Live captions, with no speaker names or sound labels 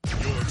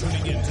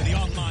tuning in to the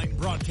online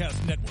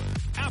broadcast network,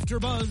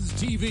 AfterBuzz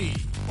TV.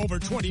 Over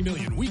 20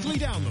 million weekly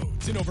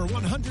downloads in over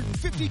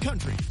 150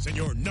 countries, and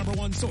your number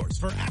one source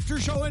for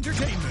after-show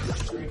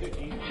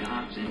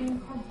entertainment.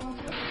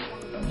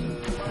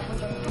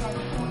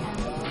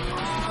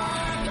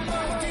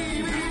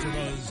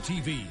 AfterBuzz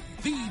TV,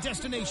 the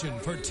destination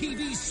for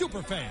TV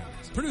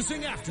superfans.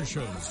 Producing after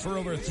shows for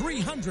over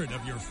 300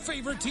 of your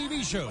favorite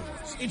TV shows.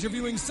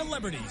 Interviewing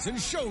celebrities and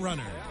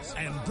showrunners.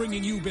 And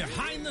bringing you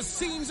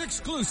behind-the-scenes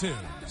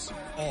exclusives.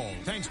 All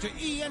thanks to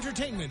E!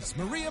 Entertainment's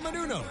Maria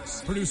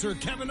Menounos, producer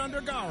Kevin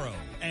Undergaro,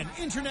 and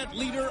internet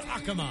leader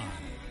Akamai.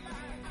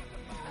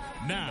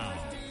 Now,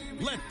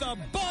 let the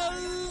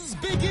buzz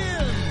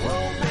begin!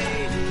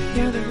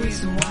 You're the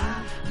reason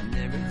why.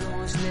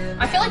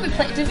 I feel like we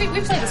played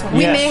this one? We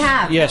may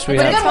have. Yes, we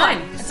It's have. a good one.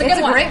 It's a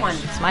great one.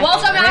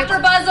 Welcome, After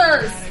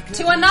Buzzers,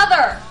 to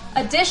another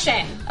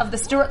edition of the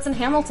Stewarts and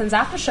Hamiltons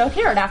After Show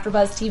here at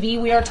AfterBuzz TV.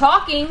 We are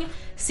talking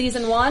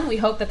Season 1. We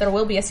hope that there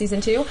will be a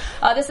Season 2.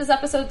 This is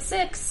Episode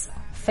 6,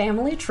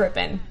 Family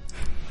Trippin'.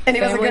 And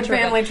it was a good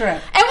family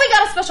trip. And we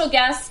got a special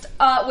guest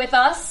with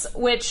us,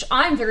 which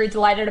I'm very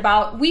delighted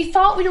about. We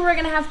thought we were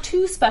going to have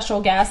 2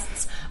 special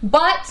guests,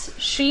 but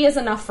she is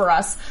enough for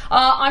us.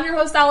 I'm your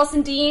host,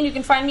 Allison Dean. You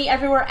can find me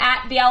everywhere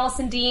at the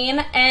Allison Dean.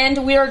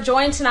 And we are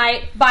joined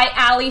tonight by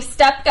Ali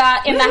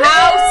Stepka in the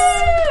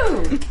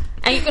house.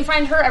 And you can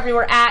find her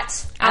everywhere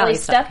at Ali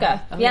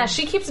Stepka. Oh, yeah,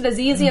 she keeps it as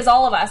easy as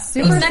all of us.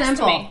 Super Who's next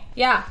simple. to me?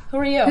 Yeah, who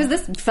are you? Who's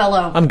this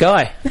fellow? I'm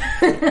Guy.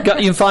 You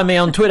can find me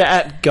on Twitter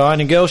at Guy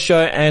and a Girl Show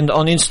and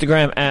on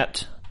Instagram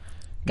at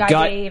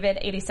Guy David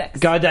 86.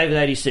 Guy David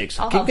 86.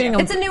 I'll help you.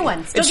 It's a new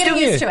one. Still It's getting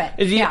still used new.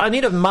 to it. I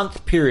need a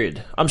month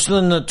period. I'm still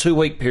in the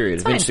 2-week period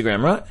of fine.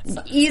 Instagram, right?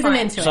 Easing fine.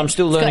 into it. So I'm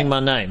still It's learning good. my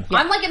name.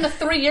 I'm like in the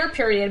 3-year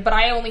period, but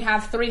I only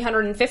have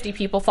 350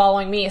 people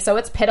following me, so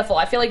it's pitiful.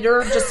 I feel like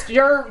you're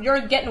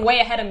getting way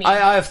ahead of me.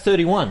 I have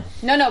 31.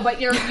 No,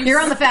 but you're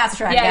on the fast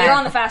track. Yeah, guy. you're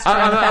on the fast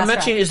track. I'm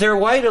actually, is there a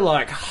way to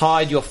like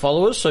hide your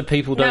followers so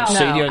people don't No. see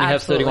that you only have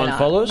absolutely 31 not.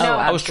 followers? No,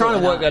 I was trying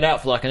to work absolutely that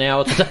out for like an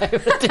hour today,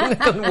 but I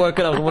couldn't work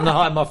it out. I wanted to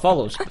hide my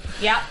followers.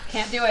 Yeah,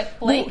 can't do it.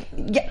 Blake?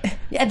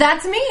 Yeah,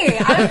 that's me.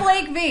 I'm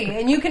Blake V.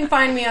 And you can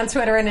find me on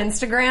Twitter and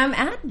Instagram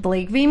at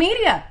Blake V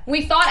Media.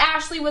 We thought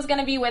Ashley was going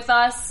to be with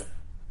us.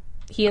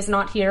 He is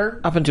not here.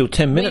 Up until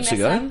 10 minutes we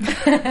miss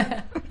ago.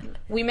 him.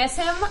 We miss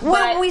him.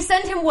 Well, but we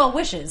sent him well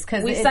wishes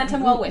because We sent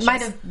him well wishes.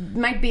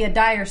 Might be a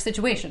dire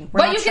situation.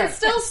 We're not you sure. can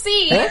still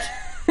see.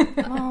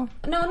 No,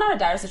 not a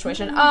dire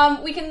situation.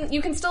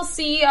 You can still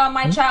see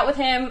my chat with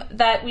him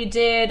that we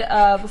did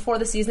before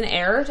the season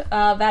aired.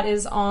 That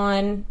is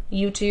on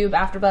YouTube,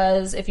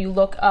 AfterBuzz. If you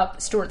look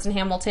up Stewarts and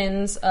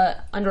Hamiltons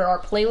under our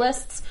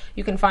playlists,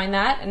 you can find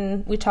that,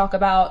 and we talk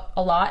about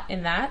a lot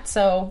in that.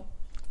 So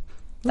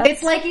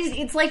It's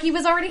like he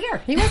was already here.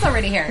 He was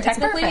already here. It's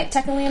perfect.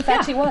 technically, in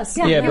fact, he was.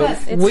 Yeah. Yeah, He but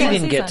was. It's we full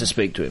didn't get season. to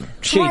speak to him.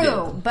 She True,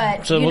 did.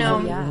 but So it you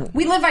wasn't- know,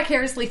 we live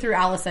vicariously through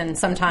Allison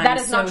sometimes. That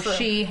is not so true.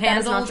 She That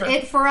is not handled true.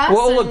 it for us.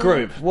 We're all a and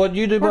group. What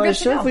you do by good to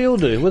yourself, go. we all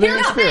do. We're the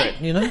Here's the spirit,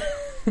 thing. you know?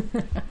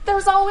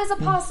 There's always a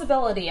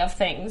possibility of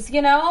things,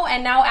 you know?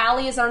 And now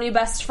Allie is our new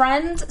best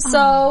friend,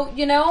 so,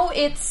 you know,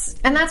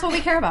 And that's what we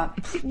care about.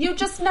 you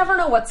just never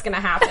know what's going to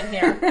happen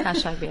here.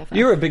 Hashtag BFF.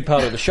 You're a big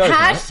part of the show,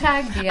 tonight.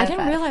 Hashtag BFF. I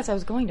didn't realize I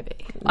was going to be.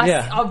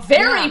 Yeah. A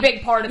very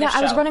big part of the Yeah, show.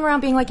 I was running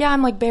around being like, yeah,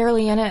 I'm like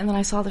barely in it, and then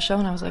I saw the show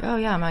and I was like, oh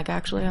yeah, I'm like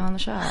actually on the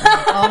show. A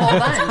whole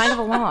bunch. Kind of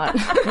a lot.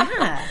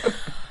 Yeah.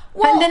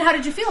 Well, And then how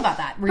did you feel about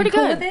that? Were Pretty you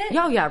cool good. with it?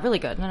 Oh yeah, really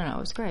good. No, it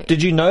was great.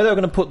 Did you know they were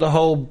going to put the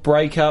whole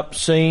breakup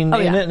scene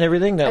in yeah. it and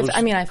everything? That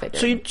I mean, I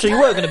figured. So you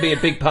were going to be a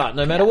big part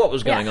no matter what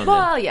was going on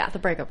Well, yeah, the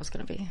breakup was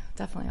going to be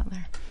definitely on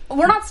there.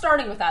 we're not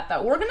starting with that,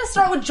 though. We're going to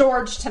start with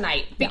George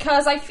tonight,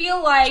 because I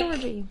feel like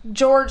Georgie.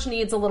 George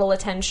needs a little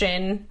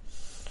attention.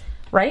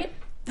 Right?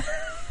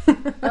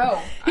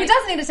 Oh. He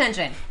does need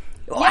attention.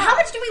 How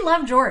much do we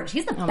love George?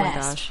 He's the best. my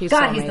gosh, he's God,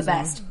 so he's the amazing.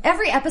 best.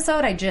 Every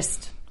episode,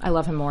 I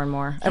love him more and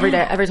more. Every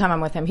day, every time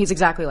I'm with him, he's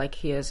exactly like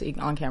he is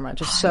on camera.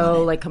 Just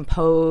so like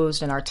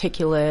composed and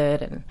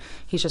articulate, and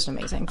he's just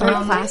amazing. Very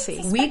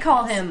classy. we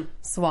call him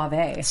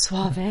Suave.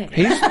 Suave.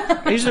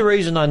 He's the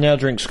reason I now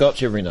drink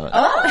scotch every night.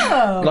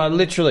 Oh. Like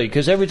literally,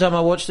 because every time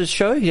I watch this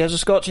show, he has a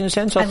scotch in his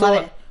hand. So I I love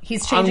thought it.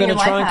 He's I'm changing going to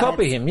your try life and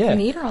copy habits. him. Yeah,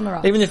 Neat or on the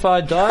rocks? even if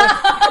I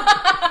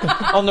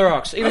die on the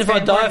rocks, even if I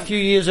very die a important. few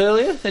years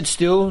earlier, it's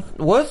still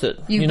worth it.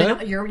 You know,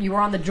 You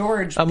were on the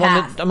George I'm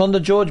path. on the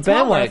George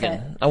well worth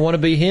bandwagon. I want to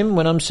be him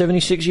when I'm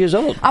 76 years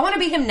old. I want to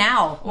be him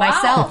now,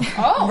 myself,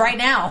 Oh. right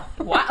now.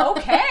 Wow,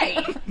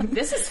 okay.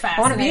 This is fascinating.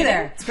 I want to be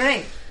there. It's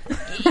great.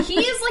 He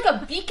is like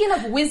a beacon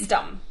of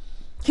wisdom.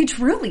 He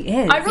truly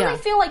is. I really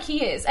feel like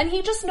he is. And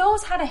he just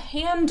knows how to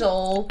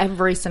handle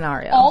Every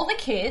scenario. all the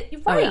kids.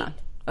 Oh Right. yeah.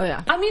 Oh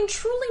yeah. I mean,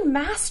 truly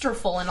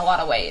masterful in a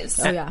lot of ways.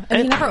 Oh yeah,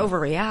 and he never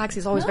overreacts.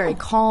 He's always very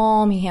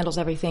calm. He handles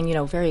everything, you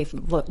know, very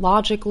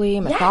logically,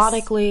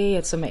 methodically.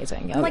 It's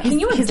amazing. Yeah. Like, can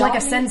you He's like a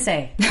adopt me?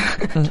 sensei.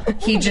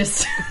 He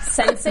just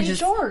Sensei just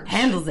George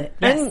handles it.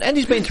 And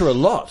he's been through a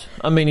lot.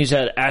 I mean, he's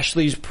had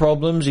Ashley's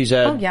problems. He's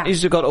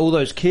got all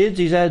those kids.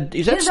 He's had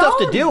His stuff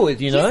to own. deal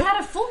with. You know, He's had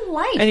a full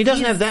life. And he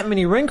doesn't have that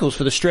many wrinkles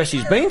for the stress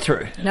he's been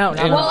through. No,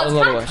 no. In Well, a it's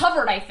lot kind of of ways.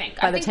 covered, I think.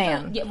 By I the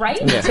think tan. right?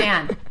 Yeah.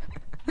 Tan.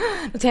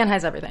 The tan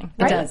has everything.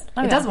 It does.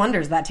 Oh, It yeah. does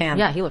wonders, that tan.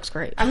 Yeah, he looks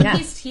great. I mean,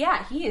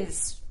 Yeah.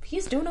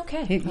 he's doing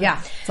okay.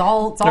 Yeah. It's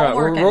all All right,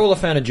 working. we're all a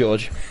fan of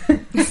George.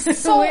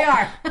 So we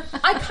are.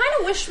 I kind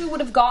of wish we would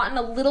have gotten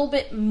a little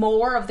bit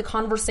more of the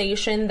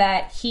conversation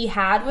that he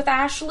had with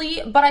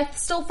Ashley, but I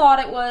still thought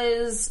it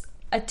was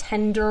a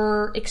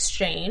tender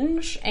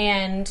exchange,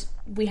 and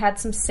we had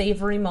some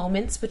savory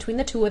moments between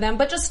the two of them.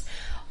 But just,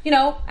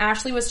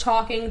 Ashley was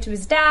talking to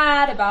his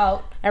dad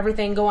about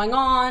everything going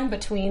on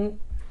between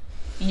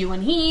you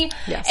and he.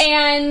 Yes.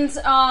 And,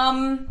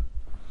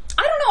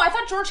 I don't know. I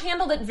thought George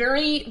handled it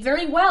very,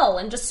 very well,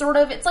 and just sort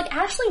of, it's like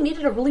Ashley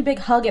needed a really big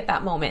hug at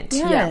that moment.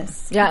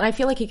 Yes. Yeah, and I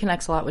feel like he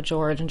connects a lot with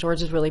George, and George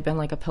has really been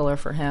like a pillar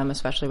for him,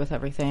 especially with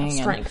everything. And,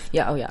 Strength.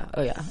 oh yeah,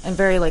 and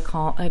very like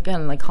calm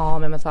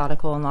and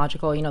methodical and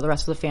logical. The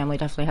rest of the family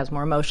definitely has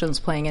more emotions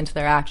playing into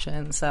their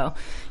actions. So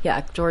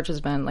yeah, George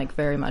has been like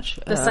very much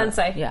The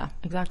sensei. Yeah,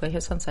 exactly,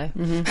 his sensei.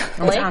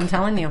 Blake? I'm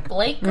telling you.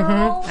 Blake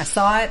girl? I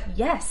saw it.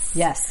 Yes.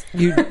 Yes.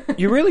 You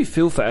really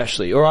feel for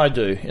Ashley, or I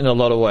do, in a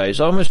lot of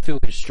ways. I almost feel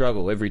his struggle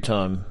every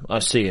time I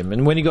see him.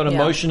 And when he got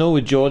emotional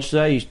with George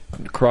today, he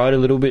cried a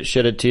little bit,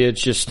 shed a tear.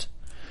 It's just...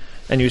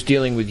 And he was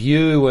dealing with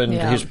you and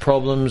his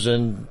problems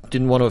and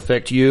didn't want to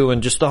affect you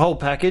and just the whole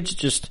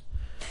package.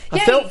 I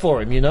felt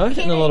for him, in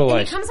a lot of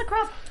ways. He comes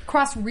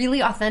across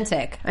really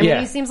authentic. I mean,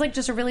 he seems like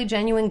just a really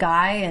genuine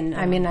guy, and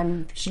I mean,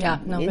 I'm very true.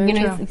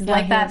 he's Yeah,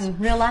 like he that is. in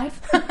real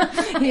life.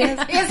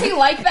 Is he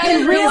like that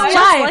in real life?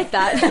 life. Like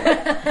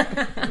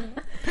that.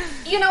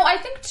 I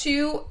think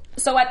too,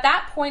 so at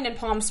that point in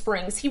Palm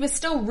Springs, he was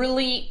still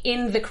really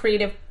in the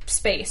creative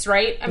space,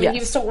 right? I mean, Yes. he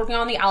was still working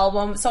on the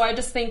album. So I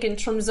just think in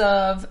terms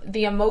of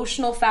the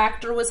emotional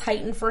factor was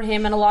heightened for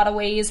him in a lot of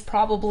ways.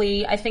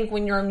 Probably, I think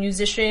when you're a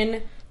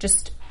musician,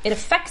 just it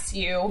affects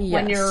you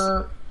when Yes.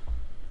 you're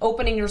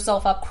opening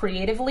yourself up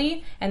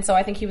creatively. And so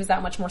I think he was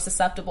that much more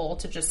susceptible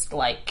to just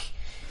like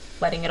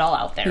letting it all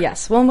out there.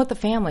 Yes. Well, and with the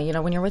family,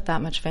 when you're with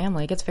that much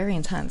family, it gets very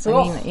intense. I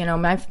Ugh. mean,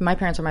 my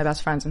parents are my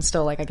best friends, and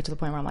still, I get to the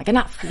point where I'm like,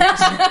 enough. We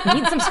just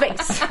need some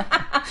space.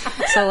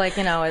 So,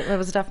 it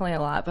was definitely a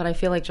lot. But I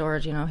feel like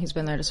George, he's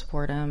been there to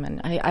support him.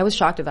 And I was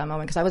shocked at that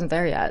moment because I wasn't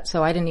there yet.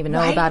 So I didn't even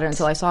know about it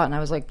until I saw it. And I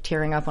was like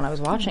tearing up when I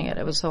was watching it.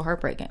 It was so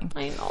heartbreaking.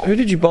 I know. Who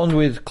did you bond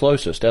with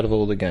closest out of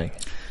all the gang?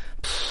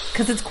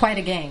 Because it's quite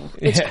a gang.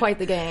 It's quite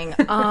the gang.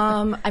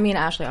 I mean,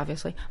 Ashley,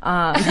 obviously.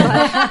 But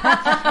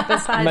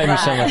besides Made me that,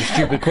 sound like a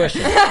stupid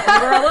question.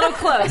 we're a little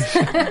close.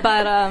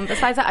 But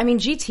besides that, I mean,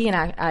 GT and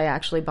I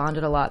actually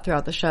bonded a lot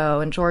throughout the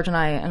show, and George and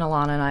I and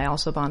Alana and I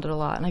also bonded a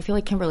lot. And I feel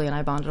like Kimberly and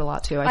I bonded a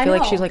lot too. I feel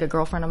like know. she's like a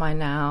girlfriend of mine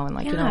now, and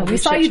We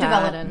saw you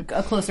chit-chat develop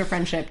a closer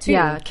friendship too.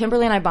 Yeah,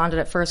 Kimberly and I bonded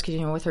at first because,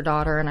 with her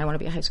daughter, and I want to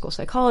be a high school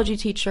psychology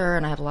teacher,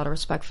 and I had a lot of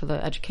respect for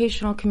the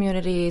educational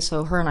community,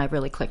 so her and I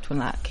really clicked when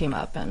that came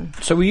up. And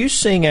So were you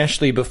seeing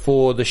Ashley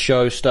before the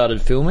show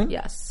started filming?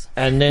 yes.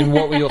 And then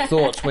what were your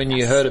thoughts when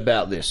you heard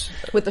about this?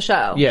 With the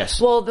show?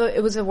 Yes. Well, it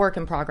was a work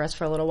in progress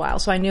for a little while,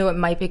 so I knew it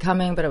might be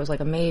coming, but it was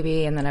like a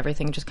maybe, and then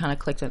everything just kind of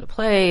clicked into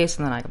place,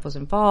 and then I was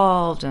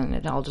involved, and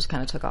it all just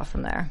kind of took off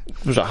from there.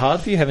 Was it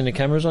hard for you having the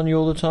cameras on you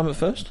all the time at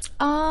first?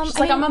 She's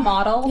like, I'm a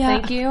model. Yeah.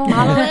 Thank you.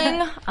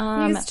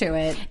 Modeling. Used to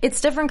it.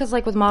 It's different because,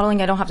 with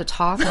modeling, I don't have to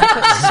talk. And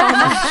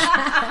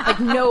I put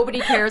so much,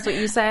 nobody cares what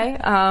you say.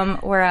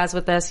 Whereas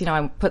with this,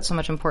 I put so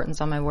much importance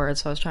on my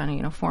words, so I was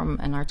trying to, form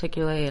and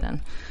articulate,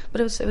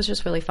 but it was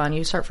just really fun.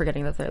 You start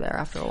forgetting that they're there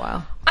after a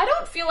while. I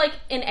don't feel like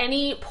in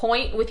any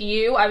point with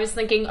you, I was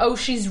thinking, oh,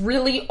 she's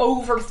really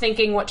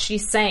overthinking what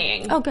she's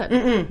saying. Oh, good.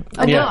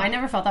 Oh, Yeah. no, I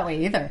never felt that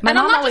way either. And I'm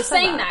mom not always just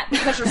said saying that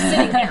because you're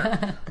sitting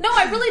there. No,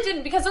 I really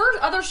didn't, because there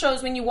are other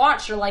shows when you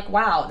watch, you're like,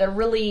 wow, they're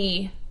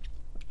really...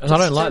 And I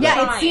don't like that.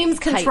 Yeah, it Trying. seems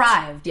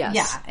contrived. Yes.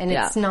 Yeah, and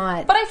Yeah. it's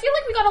not. But I feel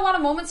like we got a lot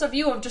of moments of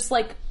you of just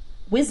like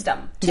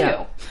wisdom too.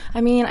 Yeah.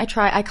 I mean,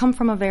 I come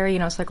from a very,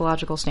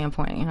 psychological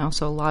standpoint,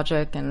 so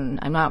logic, and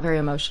I'm not very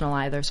emotional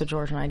either, so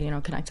George and I,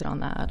 connected on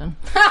that. And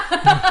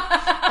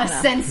a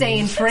sensei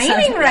in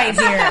training right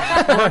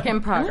here. work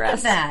in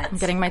progress. Look at that. I'm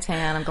getting my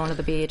tan, I'm going to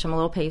the beach, I'm a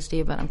little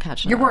pasty, but I'm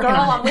catching You're up. working Girl,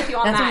 on I'm it. with you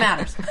on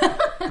That's that.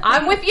 what matters.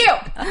 I'm with you.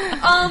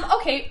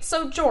 Okay,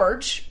 so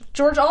George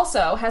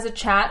also has a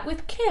chat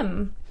with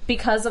Kim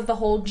because of the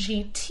whole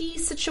GT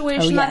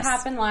situation that yes.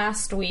 happened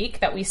last week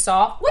that we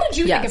saw. What did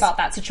you Yes. think about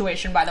that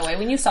situation, by the way,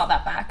 when you saw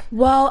that back?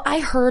 Well, I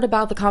heard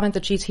about the comment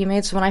that GT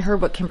made, so when I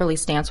heard what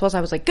Kimberly's stance was,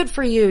 I was like, good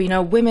for you,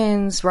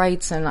 women's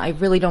rights, and I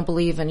really don't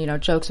believe in,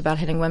 jokes about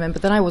hitting women,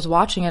 but then I was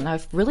watching it, and I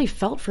really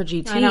felt for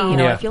GT. I know.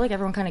 Yeah. I feel like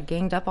everyone kind of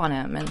ganged up on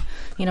him, and,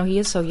 he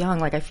is so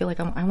young, I feel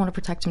like I want to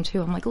protect him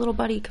too. I'm like, little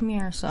buddy, come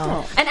here, so...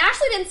 And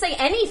Ashley didn't say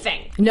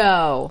anything.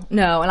 No,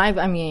 and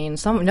I mean,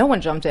 no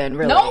one jumped in,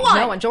 really. No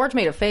one! George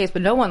made a face,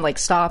 but no one,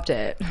 stopped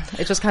it.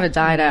 It just kind of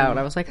died out.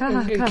 I was like,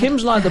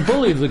 Kim's like the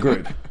bully of the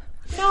group.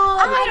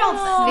 I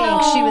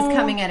don't think she was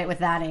coming at it with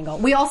that angle.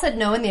 We all said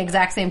no in the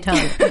exact same tone.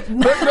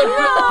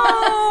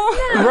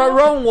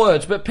 Wrong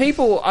words, but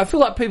I feel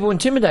like people were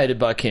intimidated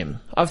by Kim.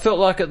 I felt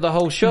like it the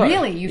whole show.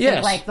 Really? You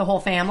think like the whole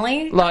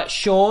family? Like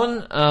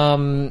Sean,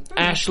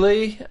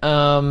 Ashley,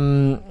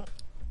 who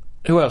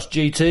else?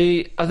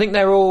 GT. I think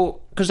they're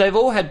all, because they've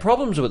all had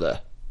problems with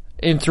her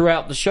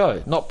throughout the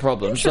show. Not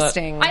problems.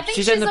 Interesting. Like, I think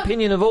she's an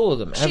opinion of all of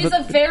them. She's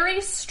a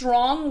very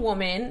strong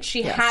woman.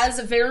 She has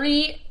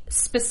very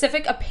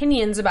specific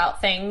opinions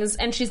about things,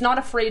 and she's not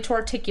afraid to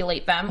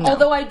articulate them.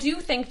 Although I do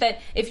think that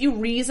if you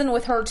reason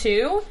with her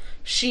too,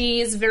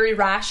 she's very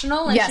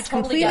rational and she totally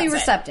completely gets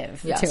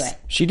receptive to it.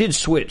 She did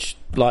switch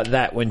like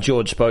that when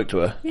George spoke to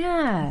her.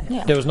 Yeah.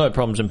 There was no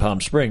problems in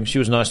Palm Springs. She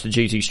was nice to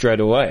GT straight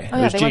away. It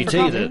was they went for GT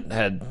coffee. that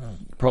had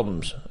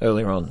problems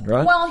earlier on,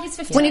 right? Well, he's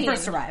 15. When he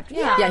first arrived.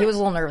 Yeah, he was a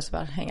little nervous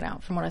about hanging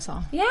out from what I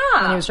saw. Yeah.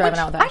 When he was driving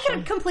out with I Ashley.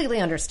 could completely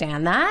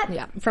understand that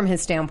Yeah. from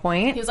his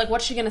standpoint. He was like,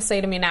 what's she going to say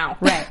to me now?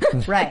 Right.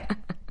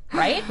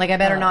 Right? Like, I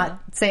better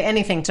not say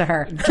anything to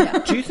her.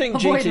 Do you think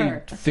Avoid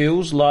GT her.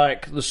 feels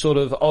like the sort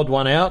of odd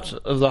one out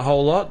of the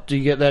whole lot? Do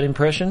you get that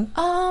impression?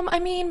 I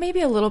mean,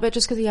 maybe a little bit,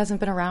 just because he hasn't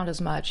been around as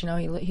much. You know,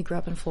 he grew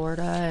up in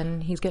Florida,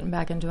 and he's getting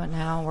back into it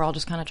now. We're all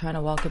just kind of trying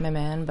to welcome him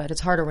in, but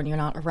it's harder when you're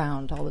not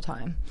around all the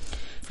time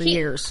for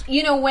years.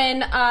 You know,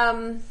 when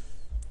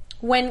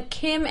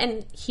Kim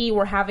and he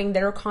were having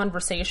their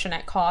conversation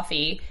at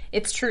coffee,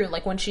 it's true.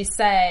 Like, when she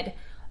said,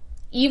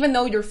 even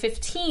though you're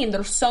 15,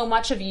 there's so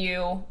much of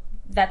you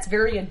that's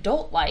very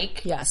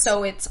adult-like. Yes.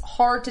 So it's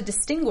hard to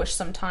distinguish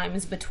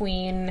sometimes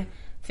between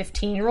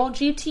 15-year-old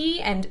GT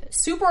and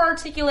super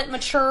articulate,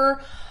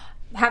 mature,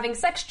 having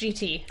sex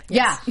GT.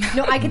 Yeah.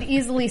 No, I could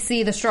easily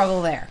see the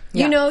struggle there.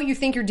 Yeah. You know, you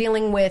think you're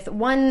dealing with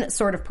one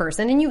sort of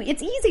person, and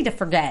it's easy to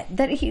forget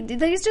that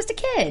he's just a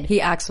kid.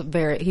 He acts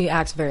very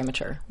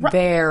mature,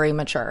 very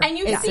mature, And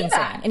you It's see insane.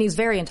 that. And he's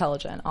very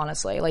intelligent,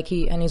 honestly. Like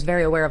he's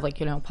very aware of,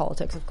 like, you know,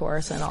 politics, of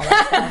course, and all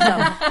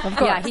that stuff. So, of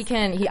course.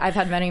 Yeah, I've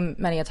had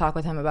many a talk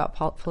with him about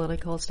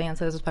political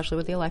stances, especially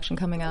with the election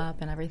coming up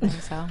and everything.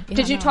 So, yeah,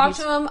 Did you talk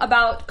to him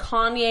about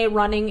Kanye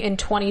running in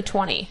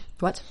 2020?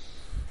 What?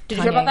 Did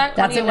you hear about that?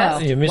 That's Kanye a no.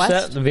 West? You missed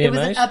West? that? The It was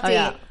an VMAs? update Oh,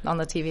 yeah, on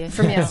the TV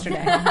from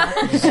yesterday.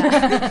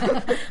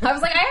 I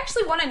was like, I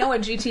actually want to know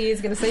what GT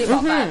is going to say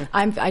about that.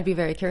 I'd be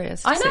very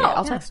curious. I to see. know.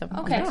 I'll text him. Okay.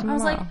 I'll text him I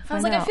was like, tomorrow.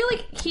 Find I out. feel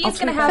like he's going to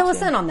tweet have Fill to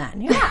us in on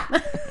that. Yeah.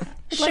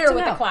 share to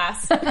with know. the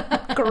class.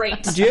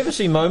 Great. Do you ever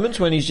see moments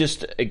when he's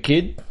just a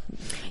kid?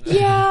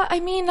 Yeah,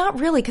 I mean, not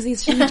really, because he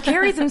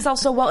carries himself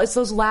so well. It's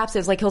those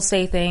lapses, like he'll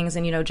say things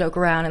and, you know, joke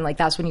around, and like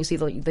that's when you see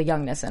the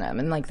youngness in him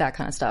and like that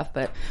kind of stuff.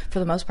 But for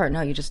the most part,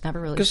 no, you just never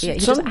really see it.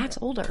 He just acts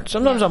older.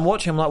 Sometimes I'm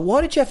watching, I'm like,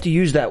 why did you have to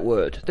use that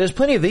word? There's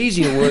plenty of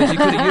easier words you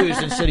could have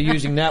used instead of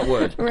using that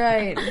word.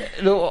 Right.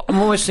 I'm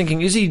always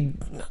thinking, is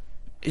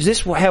this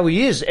how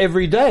he is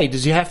every day?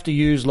 Does he have to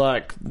use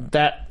like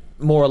that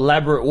more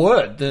elaborate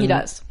word? Than, He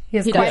does. He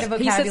has He quite does. a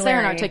vocabulary. He sits there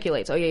and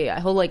articulates. Oh yeah.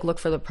 He'll like look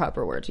for the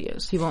proper word to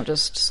use. He won't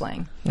just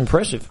slang.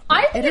 Impressive.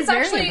 I think It it's is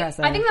very actually,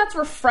 impressive. I think that's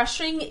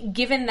refreshing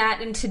given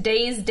that in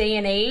today's day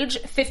and age,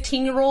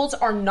 15-year-olds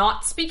are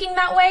not speaking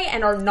that way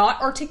and are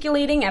not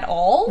articulating at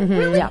all.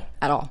 Really? Yeah,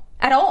 at all.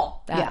 At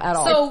all. At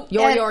all. So,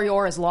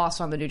 Your is lost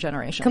on the new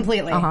generation.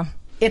 Completely. Uh-huh.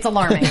 It's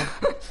alarming.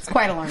 It's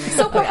quite alarming.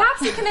 so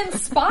perhaps you can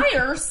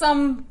inspire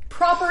some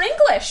proper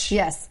English.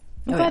 Yes.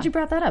 I'm glad you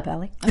brought that up,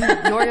 Allie.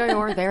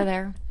 Your,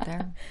 there.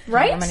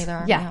 Right? However many there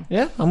are. Yeah.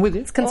 Yeah, I'm with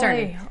you. It's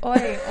concerning.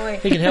 Oi.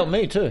 He can help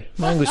me too.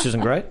 My English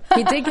isn't great.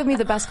 He did give me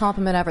the best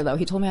compliment ever, though.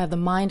 He told me I have the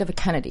mind of a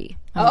Kennedy.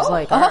 I was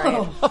like, all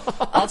right,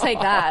 I'll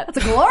take that. It's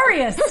a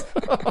glorious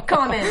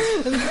comment.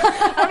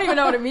 I don't even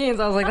know what it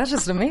means. I was like, that's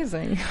just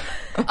amazing.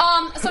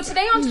 So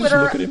today on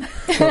Twitter,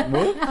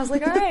 I was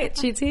like, all right,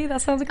 GT,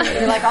 that sounds great.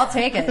 You're like, I'll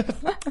take it.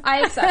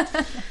 I accept.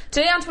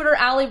 Today on Twitter,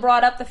 Allie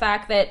brought up the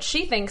fact that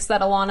she thinks that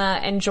Alana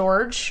and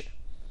George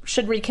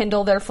should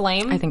rekindle their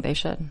flame. I think they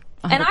should.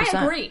 100%. And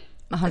I agree.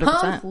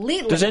 100%.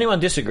 Completely. Does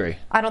anyone disagree?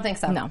 I don't think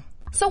so. No.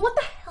 So what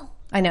the hell?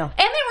 I know. And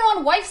they were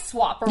on Wife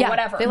Swap or Yeah,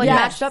 whatever. they like Yes.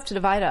 matched up to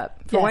divide up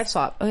for Yes. Wife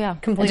Swap. Oh yeah,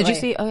 Completely. And did you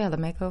see? Oh yeah, the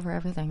makeover,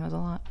 everything. It was a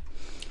lot.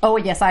 Oh,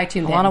 yes, I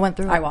tuned in. Alana went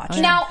through it. I watched. Oh,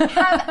 yeah. Now,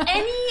 have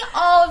any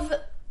of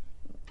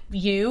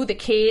you, the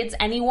kids,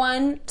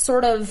 anyone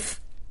sort of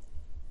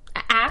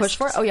asked? Push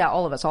for it? Oh yeah,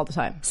 all of us, all the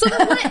time. So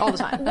then what, all the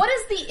time. What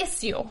is the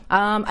issue?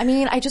 I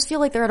mean, I just feel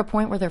like they're at a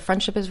point where their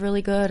friendship is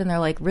really good, and they're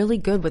like really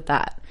good with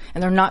that,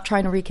 and they're not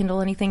trying to rekindle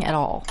anything at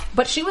all.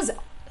 But she was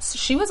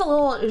a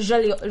little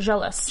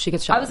jealous. She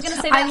gets I was jealous. going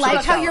to say I that. like She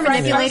got how you're jealous.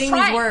 manipulating I was these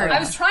trying- words. I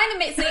was trying to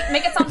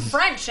make it sound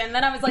French, and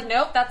then I was like,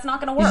 nope, that's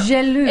not going to work.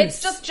 Jalouse.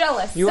 It's just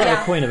jealous. You are Yeah.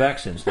 the queen of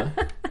accents, though.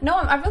 No,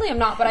 I really am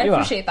not, but I You are.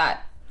 appreciate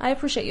that. I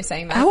appreciate you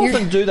saying that. How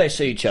often do they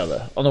see each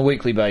other on a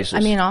weekly basis? I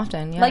mean,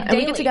 often, yeah. Like and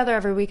we daily. get together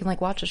every week and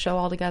like watch a show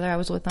all together. I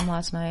was with them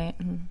last night,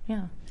 and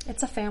yeah,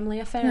 It's a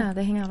family affair. yeah,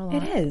 they hang out a lot.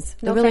 It is.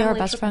 They No really are family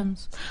best tripping.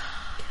 friends.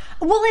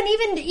 Well,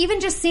 and even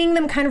just seeing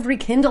them kind of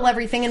rekindle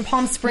everything in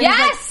Palm Springs.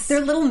 Yes! Like,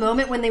 their little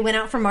moment when they went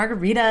out for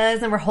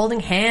margaritas and were holding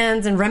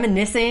hands and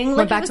reminiscing.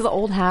 Went back to the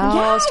old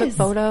house, took Yes!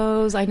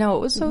 photos. I know, it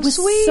was so It was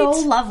sweet. so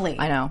lovely.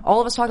 I know. All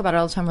of us talk about it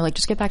all the time. We're like,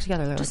 just get back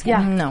together. They're like,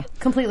 Yeah. no.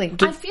 Completely.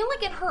 I feel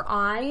like in her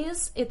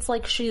eyes, it's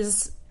like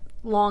she's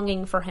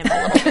longing for him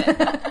a little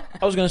bit.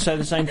 I was going to say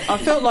the same. I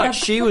felt like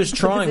she was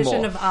trying position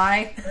more. of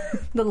I,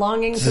 the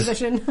longing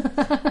position.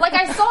 Like,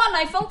 I saw it and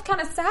I felt kind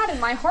of sad in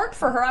my heart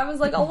for her. I was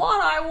like, Alana,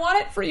 I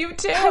want it for you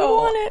too. I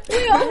want it.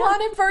 We all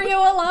want it for you,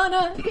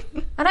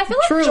 Alana. And I feel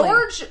like Truly.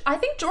 George, I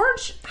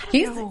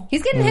don't know.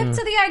 He's getting hip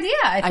to the idea,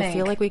 I think. I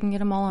feel like we can get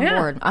them all on Yeah.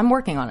 board. I'm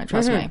working on it,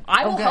 trust me.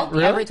 I will good. help you.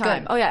 Really? Every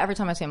time. Good. Oh, yeah, every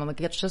time I see them, I'm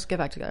like, just get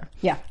back together.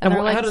 Yeah. And And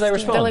they're like, how do they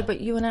respond? They're like,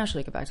 but you and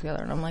Ashley get back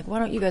together. And I'm like, why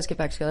don't you guys get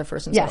back together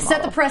first and Yeah, set, a set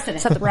model? the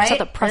precedent, Set the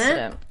right?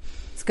 precedent.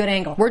 It's a good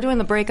angle. We're doing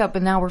the breakup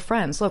and now we're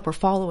friends. Look, we're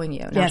following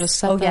you. Now Yes.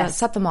 just Oh, yes.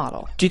 set the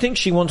model. Do you think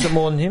she wants it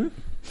more than him?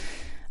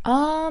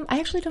 I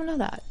actually don't know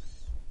that.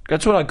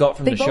 That's what I got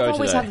from They the both show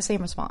always today. have the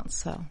same response,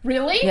 so.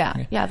 Really?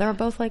 Yeah, they're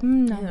both like,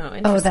 no.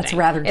 Oh, that's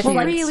rather It's cute.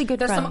 like really good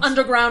There's some friends.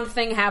 underground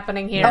thing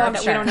happening here I'm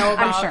that sure. we don't know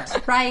about. I'm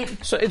sure. Right.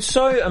 So it's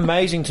so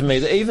amazing to me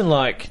that even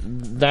like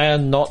they are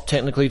not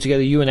technically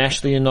together. You and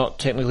Ashley are not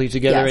technically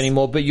together Yes.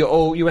 anymore, but you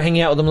were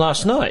hanging out with them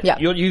last night. Yeah.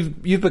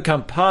 You've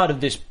become part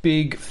of this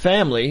big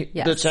family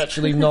Yes. that's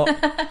actually not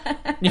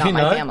Not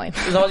my family.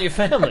 It's not your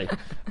family.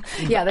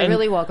 Yeah, they And-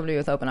 really welcomed me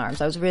with open arms.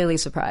 I was really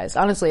surprised.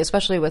 Honestly,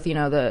 especially with,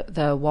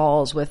 the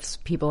walls with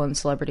people and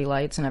celebrity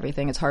lights and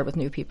everything. It's hard with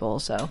new people,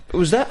 so.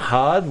 Was that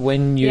hard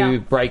when you Yeah.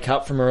 break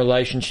up from a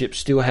relationship,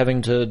 still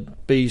having to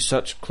be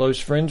such close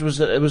friends? Was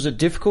it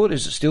difficult?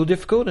 Is it still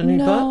difficult? A new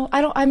No, part?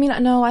 I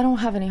don't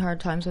have any hard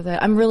times with it.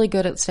 I'm really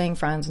good at staying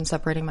friends and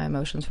separating my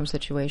emotions from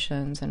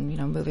situations and,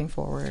 moving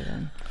forward.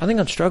 And I think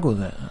I'd struggle with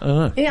that. I don't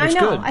know. Yeah, I It's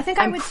know. good. I think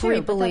I I'm would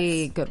too. but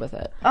creepily good with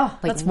it. Oh,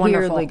 like, that's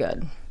wonderful. weirdly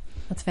good.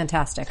 That's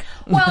fantastic.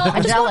 Well,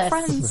 I'm jealous.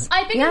 friends. I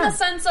think in Yeah. the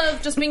sense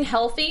of just being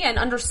healthy and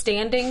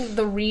understanding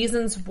the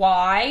reasons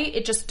why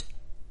it just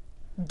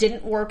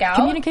didn't work out.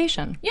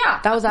 Communication. Yeah.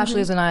 That was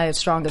Ashley's and I's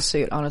strongest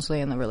suit,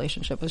 honestly, in the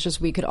relationship. It was just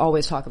we could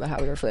always talk about how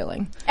we were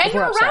feeling. And If we're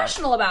you're upset.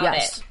 rational about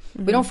yes. it.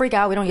 We don't freak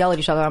out. We don't yell at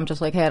each other. I'm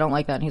just like, hey, I don't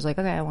like that. And he's like,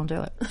 okay, I won't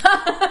do it.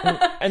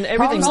 And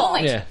everything's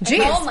Only. yeah.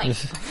 Only.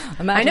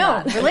 I Imagine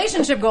know. that.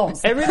 Relationship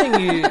goals. Everything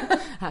you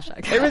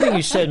Hashtag. everything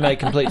you said made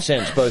complete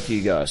sense, both of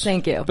you guys.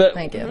 Thank you. But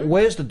Thank you.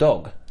 where's the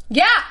dog?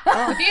 Yeah,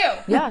 with you.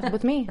 Yeah,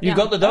 with me. You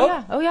got the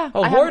dog? Oh yeah. I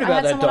was had- worried about I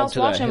had that someone dog else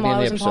today watch at him the while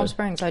end I of was the in Palm episode.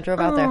 Springs. So I drove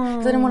out there because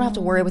I didn't want to have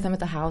to worry with him at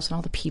the house and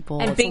all the people.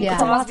 And It's Bing a lot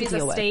Crosby's to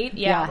deal with. estate.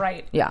 Yeah,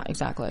 right. Yeah,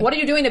 exactly. What are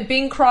you doing to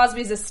Bing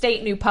Crosby's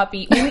estate, new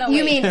puppy?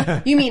 You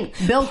mean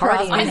Bill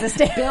Party. Crosby's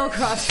estate? Bill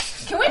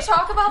Crosby? Can we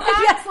talk about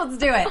that? Yes, let's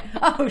do it.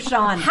 Oh,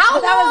 Sean. How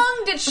That was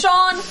long did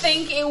Sean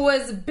think it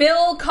was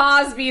Bill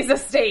Cosby's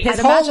estate? His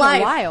I'd whole imagine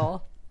life. a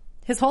while.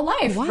 his whole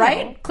life, Wow.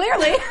 right?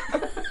 Clearly.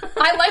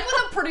 I like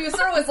when a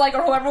producer was like,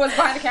 or whoever was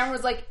behind the camera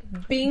was like,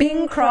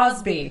 Bing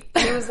Crosby.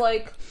 And it was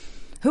like,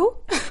 Who?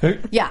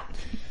 Yeah.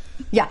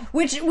 Yeah,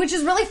 which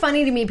is really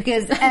funny to me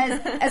because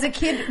as a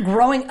kid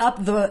growing up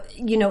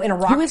in a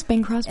rock Who is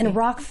Bing Crosby? in a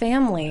rock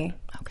family,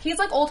 he's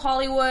like old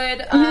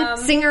Hollywood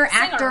singer,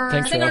 actor,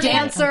 Thanks for watching.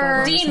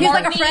 dancer, Dean he's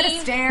like a Martin. Fred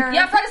Astaire.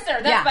 Yeah, Fred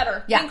Astaire. That's Yeah,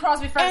 better. yeah. Bing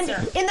Crosby, Fred And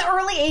Astaire. in the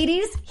early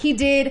 80s, he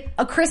did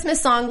a Christmas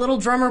song, Little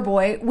Drummer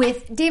Boy,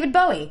 with David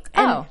Bowie.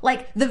 And, Oh.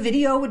 the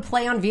video would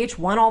play on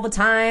VH1 all the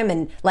time,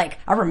 and,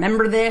 I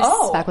remember this.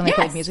 Oh. Back when they Yes.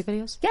 played music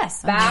videos?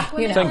 Yes. Back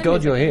when You they know. Thank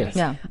God you're here.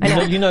 Yeah.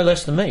 You know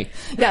less than me.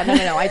 Yeah,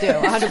 no, I do.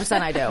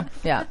 100% I do.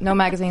 Yeah. No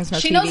magazines, no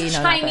She TV, knows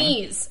no nothing.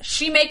 Chinese.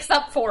 She makes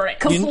up for it.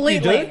 Completely.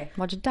 You do?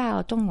 我知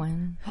道中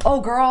文. Oh,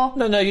 girl.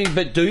 No,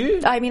 but do you?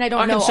 I mean, I don't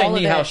I know can say all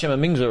of Ni Hao it. Shema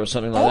Mingza or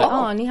something like that.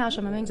 哦，你好，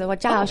什么名字？我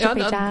叫是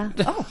贝佳。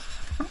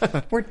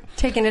 We're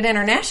taking it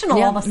international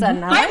Yeah. all of a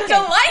sudden. I I'm like it.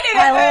 delighted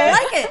I at it.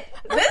 like it.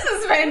 This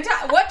is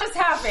fantastic. What just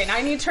happened?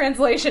 I need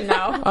translation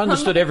now. I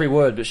understood every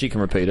word, but she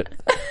can repeat it.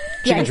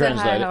 She Yeah, can he said,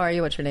 translate hi, it. how are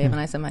you? What's your name? And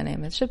I said, my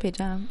name is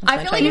Shupija. I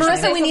feel like you should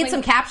Marissa, say we need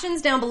some something-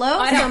 captions down below,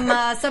 I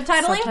know. some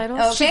subtitling. Subtitles?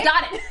 Okay. She's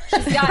got it.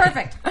 She's got it.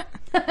 Perfect.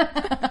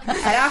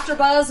 At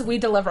AfterBuzz, we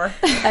deliver.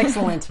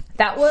 Excellent.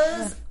 That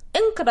was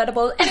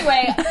incredible.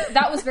 Anyway,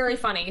 that was very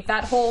funny.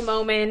 That whole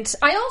moment.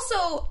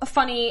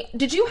 Funny.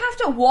 Did you have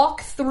to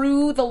walk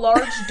through the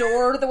large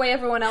door the way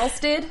everyone else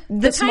did?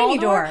 The Small tiny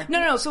door.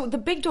 No. So the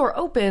big door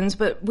opens,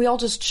 but we all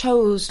just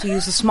chose to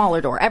use the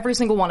smaller door. Every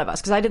single one of us,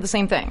 because I did the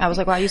same thing. I was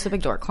like, well, I used the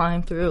big door,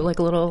 climb through like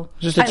a little.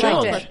 Just a I liked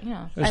challenge. it.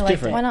 Yeah. It was I liked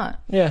different. Why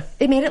not? Yeah.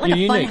 It made it like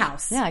You're a fun unique.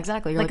 house. Yeah,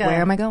 exactly. You're like, a-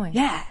 where am I going?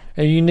 Yeah.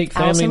 A unique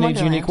Alice family in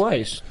needs Wonderland. unique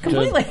ways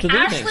Completely. to do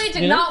Ashley things.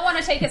 did you know? not want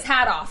to take his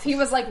hat off. He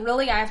was like,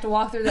 really? I have to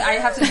walk through I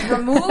have to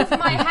remove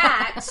my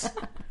hat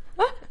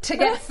to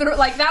get through.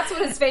 Like, that's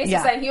what his face Yeah.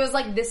 was saying. He was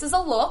like, this is a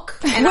look.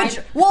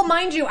 And Well,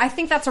 mind you, I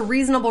think that's a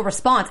reasonable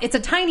response. It's a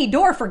tiny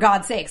door, for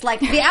God's sakes. Like,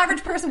 the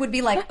average person would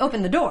be like,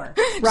 open the door,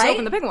 right?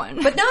 open the big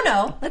one. But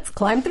no, let's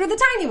climb through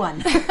the tiny one.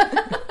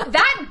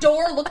 that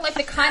door looked like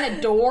the kind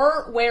of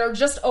door where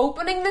just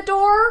opening the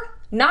door,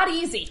 not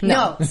easy.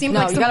 No, seemed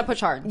No, like you some- gotta push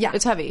hard. Yeah.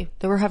 It's heavy.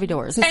 There were heavy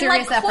doors. And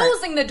serious like effort.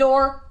 closing the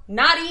door,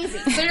 not easy.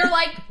 So you're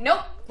like, nope,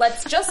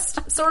 let's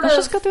just sort Let's of...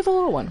 just go through the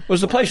little one. Was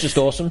the place just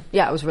awesome?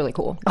 Yeah, it was really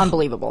cool.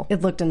 Unbelievable.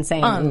 It looked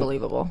insane.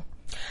 Unbelievable.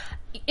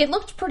 It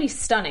looked pretty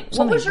stunning.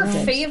 What was your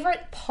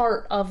favorite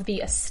part of the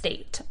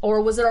estate?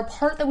 Or was there a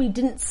part that we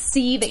didn't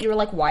see that you were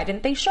like, why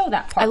didn't they show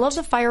that part? I love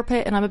the fire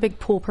pit, and I'm a big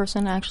pool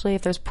person, actually.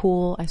 If there's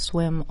pool, I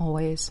swim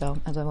always, so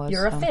as I was.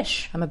 You're a so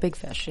fish. I'm a big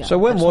fish, yeah. So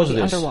when I just was wanna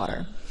be this?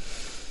 Underwater.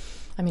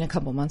 I mean, a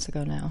couple months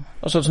ago now.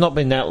 Oh, so it's not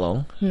been that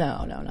long.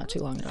 No, not too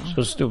long ago. It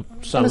was still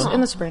summer.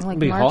 In the spring, like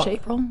It'd be March, hot.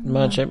 April.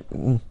 March,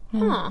 April.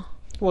 Huh.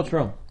 What's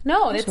wrong?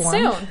 No, it's warm.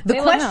 soon. The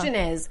They question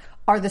is,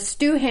 are the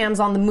stew hams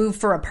on the move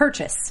for a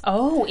purchase?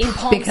 Oh, in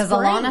Palm Because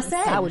Springs. Alana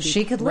said That would be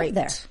she could live great.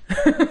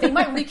 there. They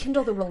might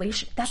rekindle the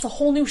relation. That's a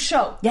whole new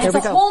show. Yes.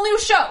 That's There a we go. whole new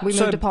show. We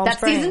moved to Palm That's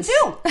Springs.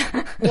 season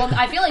 2. Well,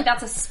 I feel like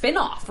that's a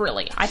spin-off,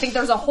 really. I think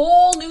there's a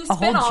whole new whole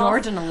spin-off.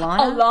 George and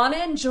Alana? Alana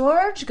and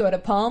George go to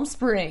Palm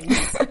Springs.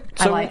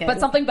 I like it. But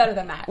something better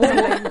than that.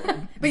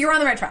 But you're on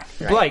the right track.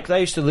 Blake, they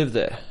used to live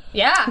there.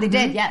 Yeah. They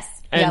did, yes.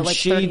 And like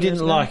she 30 years didn't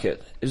ago. like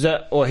it. Is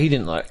that, or he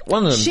didn't like it?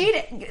 One of them.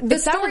 The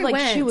It sounded story like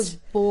went, she was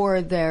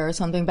bored there or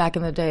something back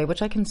in the day,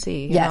 which I can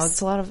see. You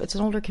Yes. know, it's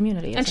an older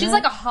community. And isn't she's it?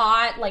 like a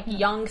hot, like,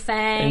 young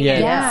thing. Yeah.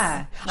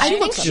 Yeah. I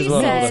think looks she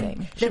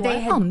amazing. said that they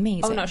had...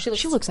 amazing. Oh, no, she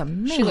looks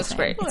amazing. She looks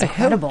great.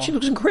 Incredible. She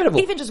looks incredible.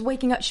 Even just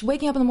waking up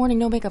in the morning,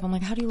 no makeup. I'm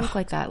like, how do you look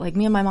like that? Like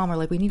me and my mom were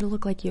like, we need to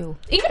look like you.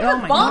 Even her Oh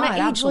my bum. God,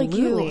 Age like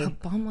absolutely. you. Her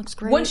bum looks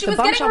great. When she The was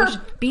bum getting shot her- was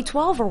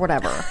B12 or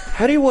whatever.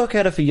 How do you work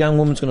out if a young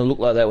woman's going to look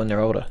like that when they're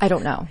older? I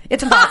don't know.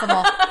 It's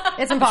impossible.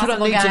 It's That's impossible,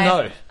 what I need guys. to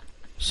know.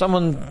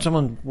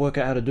 Someone work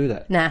out how to do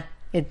that. Nah,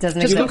 it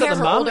doesn't Just exist. Look at compare the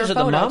her mum. older Is it the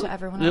photo mum? to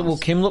everyone Will else.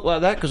 Kim look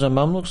like that because her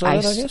mum looks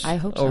like that, I guess? I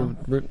hope Or-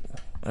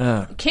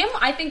 Kim,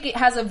 I think, it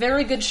has a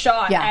very good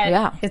shot Yeah, at...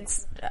 Yeah.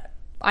 It's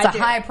I a do.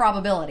 high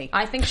probability.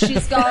 I think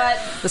she's got...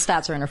 The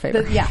stats are in her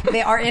favor. Yeah,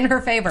 they are in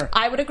her favor.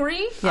 I would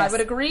agree. I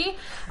would agree.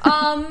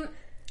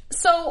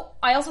 So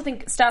I also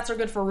think stats are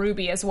good for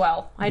Ruby as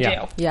well. I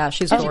Yeah. do. Yeah,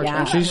 she's Oh, gorgeous.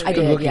 yeah. She's a I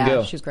did, good-looking yeah,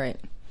 girl. she's great.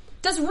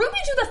 Does Ruby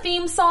do the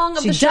theme song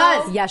of She the show?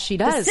 does. Yes, she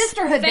The does.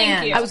 Sisterhood Thank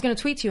Band. you. I was going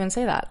to tweet to you and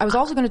say that. I was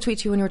also going to tweet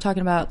to you when you were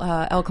talking about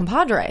El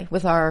Compadre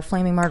with our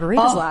flaming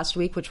margaritas last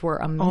week, which were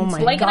amazing. Oh my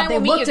Blake and God, I they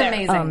will meet you looked there.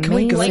 amazing.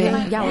 Amazing. Blake and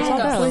I- Yeah, let's all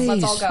Yes, go.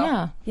 let's all go.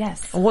 Yeah.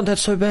 Yes. I want that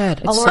so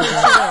bad.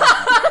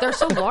 They're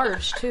so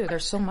large, too.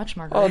 There's so much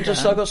margarita.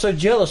 I got so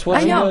jealous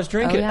watching you know. guys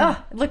drink Oh, it. yeah.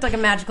 Oh, it looked like a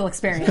magical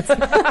experience.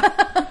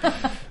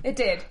 It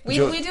did. We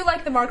do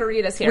like the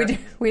margaritas here.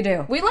 We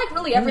do. We like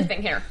really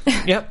everything here.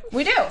 Yep.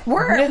 We do.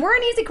 We're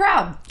an easy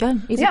crowd.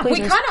 Good. Easy Yeah, we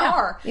pleasers. We kind of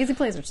are. Easy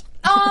pleasers.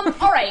 All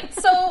right.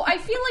 So I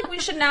feel like we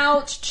should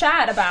now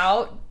chat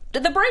about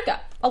the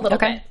breakup a little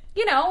Okay. bit.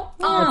 You know,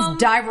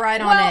 Let's dive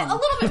right on well, in. a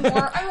little bit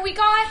more. I mean, we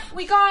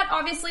got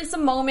obviously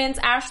some moments.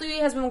 Ashley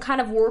has been kind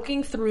of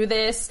working through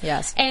this.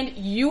 Yes. And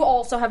you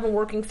also have been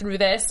working through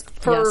this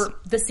for Yes.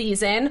 the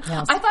season.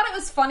 Yes. I thought it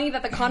was funny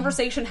that the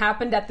conversation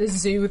happened at the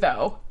zoo,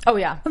 though. Oh,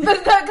 yeah. The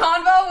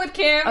convo with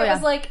Kim, it yeah.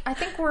 was like, I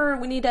think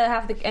we need to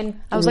have the, and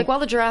I was like, while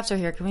the giraffes are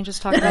here, can we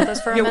just talk about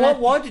this for a Yeah, minute?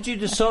 why did you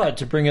decide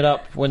to bring it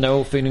up when they're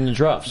all feeding the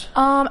giraffes?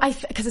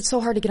 Because it's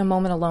so hard to get a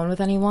moment alone with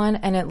anyone,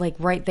 and it like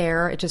right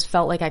there, it just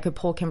felt like I could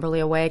pull Kimberly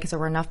away because there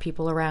were enough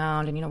people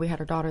around, and we had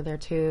her daughter there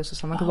too, so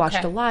someone could watch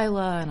Okay.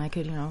 Delilah, and I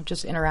could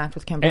just interact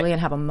with Kimberly and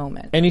have a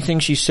moment. Anything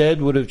she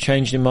said would have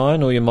changed your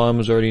mind, or your mind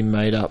was already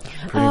made up?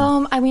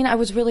 I mean, I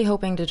was really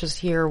hoping to just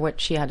hear what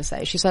she had to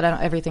say. She said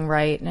everything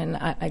right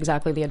and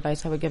exactly the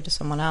advice I would give to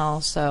someone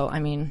else. So, I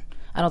mean,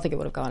 I don't think it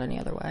would have gone any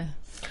other way.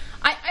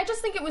 I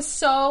just think it was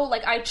so,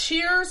 like, I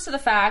cheers to the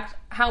fact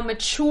how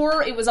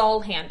mature it was all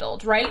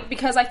handled, right?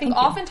 Because I think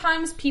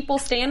oftentimes people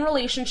stay in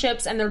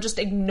relationships and they're just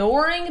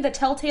ignoring the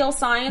telltale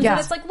signs. Yeah. And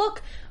it's like,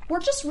 look, we're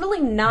just really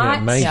not,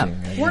 Yeah,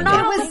 amazing. Yeah. we're not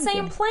It on was- the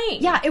same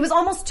plane. Yeah, it was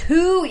almost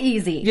too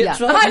easy. Yeah, that's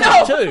what I I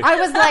know. know too. I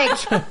was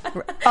like,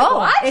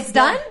 oh, it's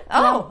done?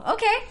 Oh,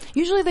 okay.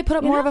 Usually they put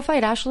up more of a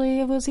fight. Ashley,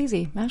 it was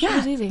easy. Ashley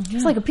was easy.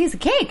 It's like a piece of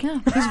cake. Yeah.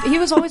 He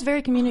was always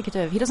very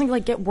communicative. He doesn't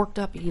like get worked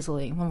up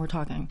easily when we're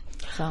talking.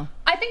 So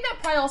I think that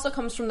probably also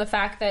comes from the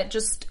fact that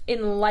just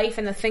in life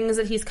and the things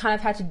that he's kind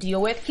of had to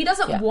deal with, he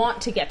doesn't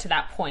want to get to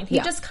that point. He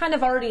Yeah. just kind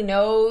of already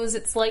knows.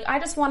 It's like, I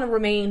just want to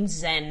remain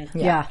zen.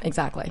 Yeah.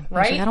 exactly.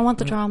 Right? He's like, I don't want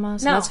the drama,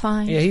 so No. that's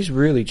fine. Yeah, he's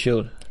really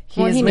chilled.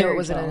 Well, is he knew very it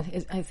was. chill.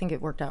 I think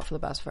it worked out for the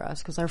best for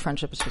us because our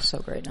friendship is just so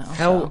great now.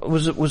 How so.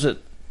 was it?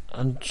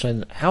 I'm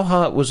saying, how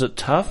hard was it?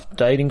 Tough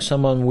dating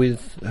someone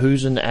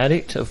who's an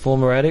addict, a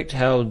former addict?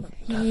 How?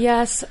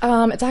 Yes,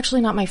 it's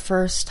actually not my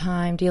first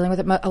time dealing with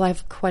it. I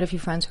have quite a few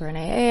friends who are in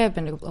AA. I've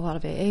been to a lot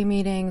of AA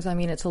meetings. I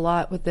mean, it's a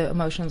lot with the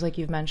emotions, like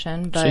you've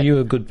mentioned. But So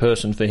you're a good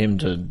person for him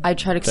to. I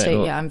try to date, stay.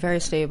 or- Yeah, I'm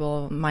very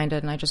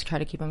stable-minded, and I just try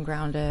to keep him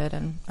grounded.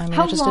 And I mean,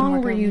 How it just didn't long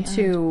work were out in you the end.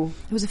 two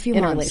It was a few in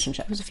a months.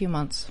 relationship? It was a few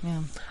months. Yeah.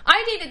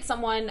 I dated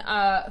someone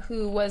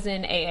who was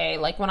in AA,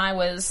 like when I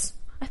was,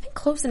 I think,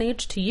 close in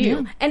age to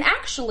you. And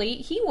actually,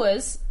 he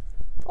was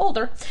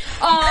older.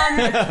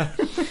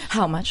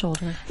 How much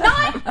older?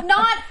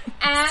 Not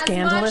as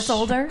Scandalous much.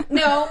 older?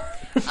 No.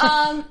 But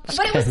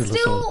it was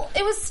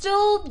Scandalous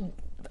still,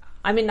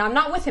 I mean, I'm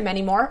not with him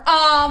anymore.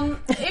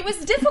 It was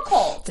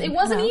difficult. It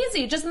wasn't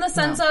easy, just in the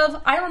sense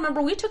of, I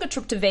remember we took a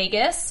trip to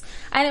Vegas,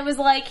 and it was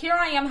like, here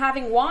I am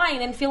having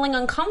wine and feeling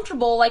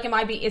uncomfortable. Like, it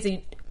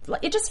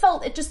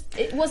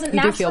wasn't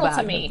natural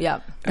to me. Yeah.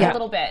 A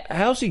little bit.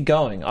 How's he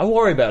going? I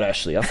worry about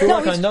Ashley. I feel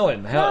like I know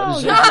him.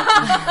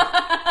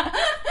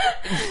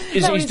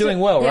 He's doing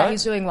well, right? Yeah,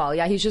 he's doing well.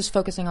 Yeah, he's just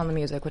focusing on the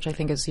music, which I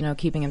think is,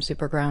 keeping him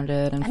super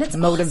grounded and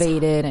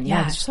motivated. Awesome.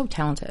 And he's so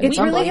talented. It's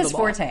really his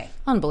forte.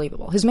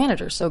 Unbelievable. His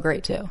manager's so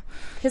great too.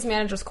 His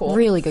manager's cool.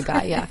 Really good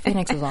guy. Yeah,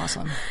 Phoenix is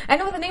awesome.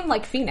 And with a name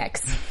like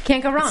Phoenix,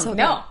 can't go wrong. So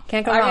no,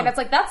 can't go wrong. I mean, it's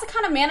like that's the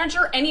kind of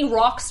manager any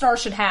rock star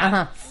should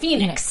have.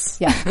 Phoenix.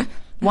 Yeah.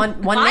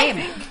 One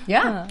name.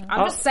 Yeah.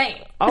 I'm just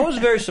saying. I was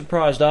very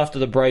surprised after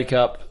the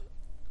breakup.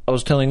 I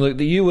was telling Luke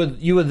that you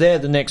were there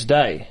the next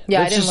day.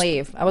 Yeah, I didn't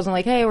leave. I wasn't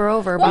like, hey, we're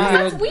over. Well,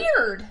 that's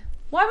weird.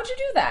 Why would you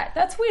do that?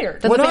 That's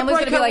weird. Then the family's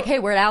going to be like, hey,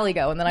 where'd Allie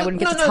go? And then I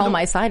wouldn't get to tell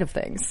my side of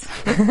things.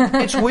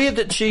 It's weird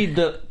that she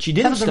didn't stay.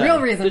 That was the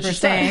real reason for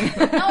staying.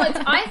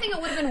 I think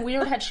it would have been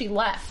weird had she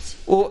left.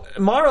 Well,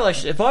 my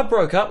relationship, if I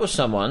broke up with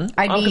someone,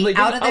 I'd be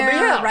out of there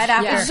right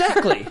after. Yeah.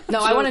 Exactly. No,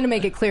 I wanted to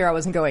make it clear I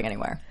wasn't going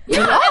anywhere.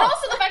 Yeah, and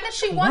also the fact that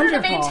she wanted to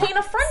maintain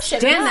a friendship.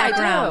 Stand that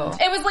ground.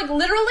 It was like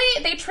literally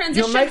they transitioned.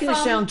 You're making it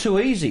sound too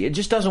easy. It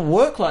just doesn't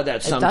work like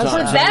that sometimes. For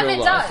them,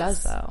 it does. It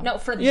does, though. No,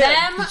 for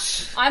them,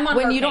 I'm on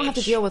when her you don't page.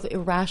 have to deal with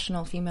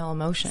irrational female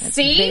emotion. It's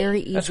See?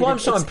 very easy. That's why I'm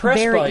so impressed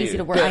very by easy you.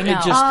 to work. Yeah, I know.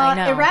 I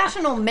know.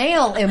 Irrational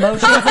male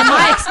emotions, in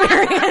my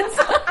experience.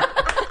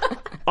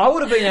 I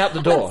would have been out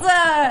the door.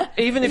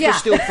 Even if we're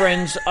still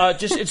friends,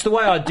 it's the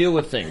way I deal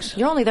with things.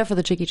 You're only there for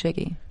the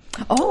cheeky.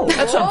 Oh.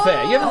 That's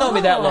unfair. You haven't known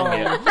me that long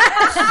yet.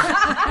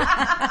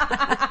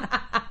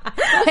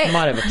 Hey,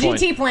 might have a point.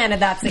 GT planted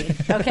that seed,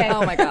 okay?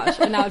 Oh my gosh.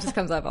 And now it just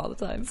comes up all the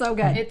time. So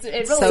good. It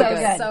really So is.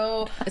 good.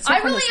 So It's so I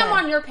fun to really say. am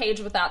on your page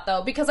with that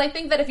though, because I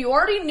think that if you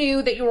already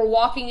knew that you were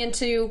walking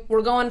into,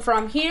 we're going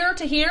from here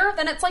to here,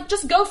 then it's like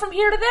just go from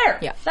here to there.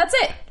 Yeah. That's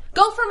it.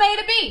 Go from A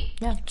to B.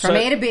 Yeah. From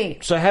A to B.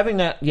 So having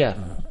that, I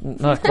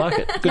like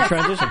it. Good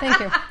transition.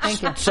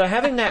 Thank you. So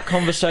having that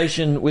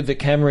conversation with the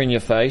camera in your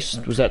face,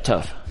 was that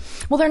tough?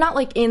 Well, they're not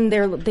like in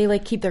there. They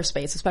like keep their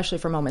space, especially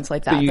for moments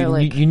like that. But you- they're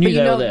like, you knew but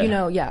they were there. You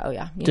know, yeah, oh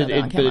yeah. You know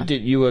they're on camera.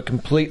 You were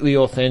completely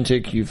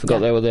authentic. You forgot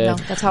they were there. No,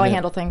 that's how I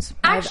handle things.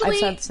 Actually, I've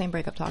said the same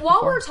breakup talk While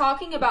before. we're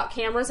talking about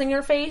cameras in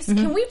your face,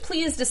 can we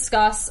please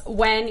discuss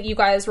when you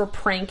guys were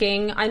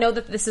pranking? I know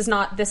that this is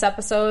not this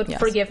episode, Yes.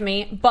 forgive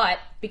me, but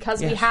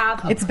because we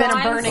have It's been a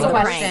prime burning source-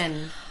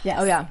 question. Yes.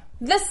 Oh yeah.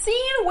 The scene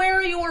where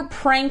you were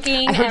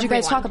pranking I heard you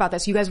guys everyone. talk about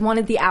this. You guys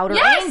wanted the outer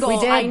Yes, angle. we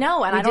did. I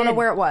know, and We I don't know did.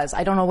 where it was.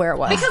 Because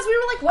we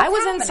were like, what's I was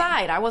happening?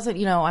 inside. I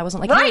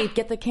wasn't like, Right. hey,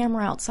 get the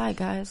camera outside,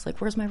 guys. Like,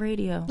 where's my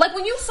radio? Like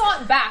when you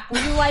saw it back, were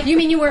you like, You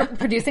mean you were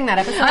producing that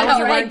episode? I know,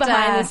 You right weren't,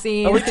 behind the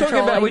scenes. Are we talking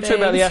about controlling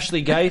the things.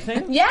 Ashley Gay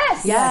thing?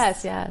 yes,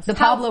 Yes. The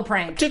Pablo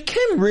prank. Did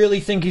Kim really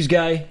think he's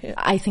gay?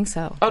 I think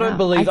so. I don't Yeah.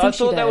 believe. I think she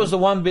thought that did. was the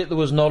one bit that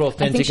was not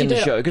authentic she in the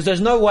did. show because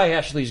there's no way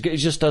Ashley's gay. He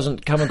just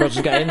doesn't come across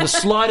as gay in the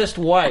slightest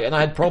way, and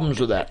I had problems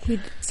with that.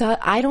 So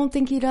I don't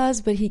think he does,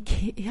 but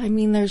I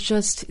mean, there's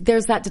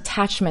that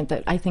detachment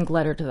that I think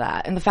led her to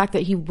that, and the fact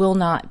that he will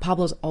not.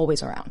 Pablo's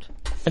always around.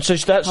 And so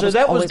that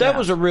always around.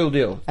 was a real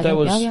deal. I That think,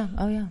 was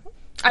oh yeah.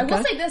 I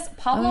will say this: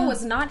 Pablo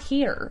was not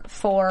here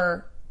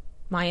for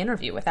my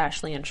interview with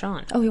Ashley and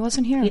Sean. Oh, he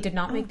wasn't here. He did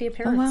not make the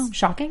appearance. wow.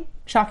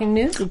 Shocking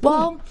news.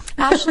 Well,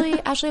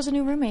 Ashley has a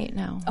new roommate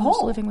now. Who's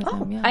living with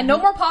him. Yeah. And no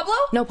more Pablo?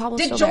 No, Pablo's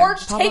Did still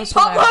George there. take Pablo's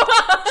still there.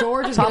 Pablo?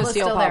 George is going to Pablo's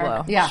steal still there.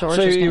 Pablo. Yeah. George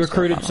so is you gonna steal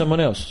recruited Pablo. someone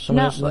else.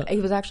 Someone else. No, he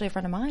was actually a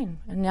friend of mine,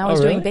 and now Oh, he's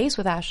really? doing bass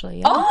with Ashley.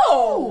 Yeah.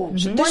 Oh,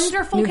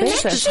 Wonderful new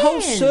connection. basis. This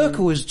whole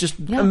circle is just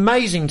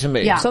amazing to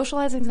me. Yeah.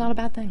 Socializing's not a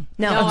bad thing.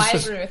 no, I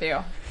agree with you.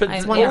 But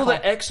all wonderful.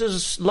 the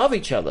exes love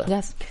each other.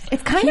 Yes,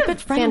 It's kind Keep of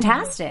it friendly.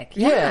 fantastic.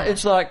 Yeah,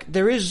 it's like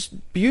there is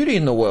beauty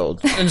in the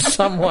world in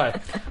some way.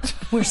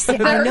 I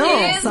There know.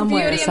 is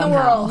somewhere, beauty in the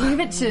somehow. world. Leave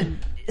it to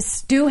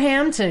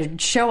Stewham to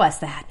show us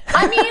that.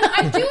 I mean,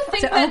 I do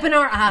think To that open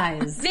our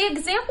eyes. the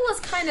example is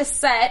kind of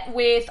set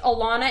with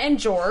Alana and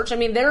George. I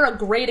mean, they're a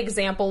great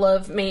example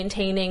of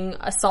maintaining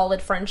a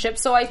solid friendship.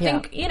 So I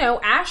think,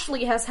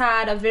 Ashley has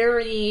had a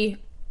very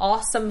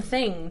awesome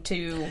thing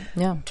to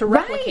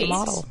replicate.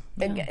 model.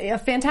 A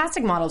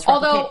fantastic model to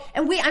Although-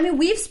 replicate. And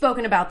we've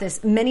spoken about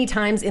this many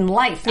times in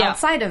life Yeah.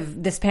 outside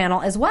of this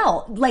panel as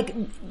well. Like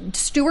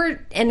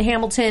Stewart and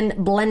Hamilton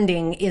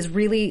blending is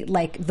really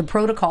like the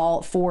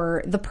protocol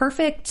for the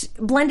perfect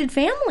blended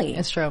family.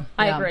 it's true.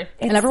 I Yeah. agree.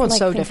 And everyone's like,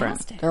 so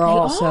fantastic. different. They're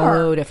all They so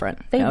are. different.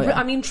 They, Oh, yeah.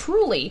 I mean,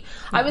 truly.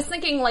 I was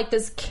thinking, like,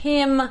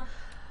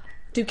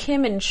 do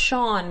Kim and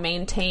Sean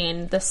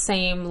maintain the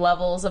same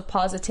levels of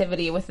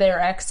positivity with their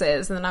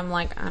exes? And then I'm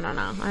like, I don't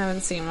know. I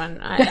haven't seen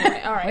one.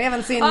 Anyway, all right. We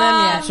haven't seen them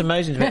yet. It's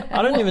amazing to me.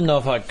 I don't even know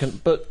if I can,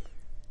 but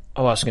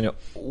I'm asking you,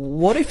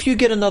 what if you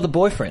get another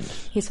boyfriend?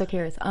 He's so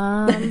curious. He's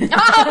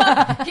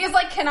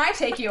like, can I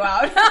take you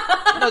out?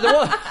 No, there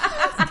was.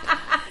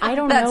 I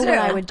don't That's know what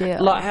true. I would do.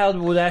 Like, how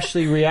would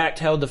Ashley react?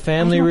 How would the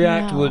family I don't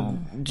react? know.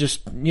 Would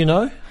just,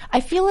 I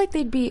feel like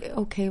they'd be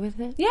okay with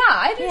it. Yeah,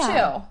 I do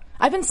too.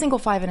 I've been single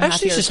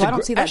 5.5 years, so I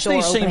don't see that door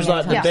Ashley seems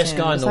like the best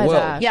guy in the world.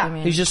 Ash, Yeah. I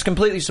mean, He's just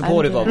completely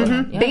supportive of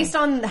her. Yeah. Based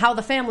on how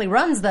the family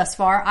runs thus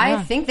far,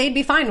 I think they'd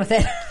be fine with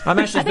it. I'm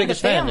Ashley's I think the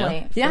biggest fan now.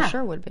 family Yeah. for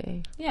sure would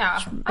be. Yeah.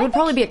 It would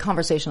probably be a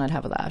conversation I'd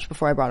have with Ash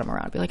before I brought him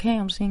around. I'd be like, hey,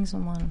 I'm seeing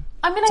someone.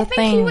 I mean, It's I a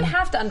think he thing. would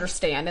have to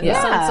understand in Yeah.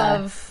 the sense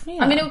of.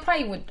 Yeah. I mean, it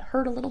probably would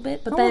hurt a little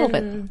bit, but A then little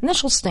bit.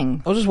 Initial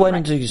sting. I was just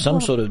waiting to see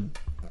some sort of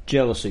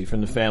jealousy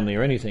from the family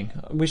or anything.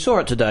 We saw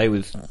it today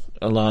with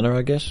Alana,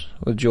 I guess,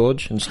 with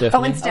George and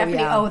Stephanie. Oh, and Stephanie.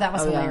 yeah. Oh, that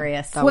was Oh, yeah.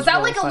 hilarious. That was that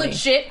really like a funny.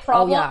 legit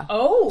problem? yeah.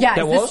 Oh, Yeah,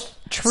 That is this was?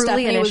 truly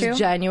Stephanie an was issue?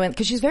 genuine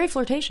because she's very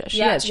flirtatious.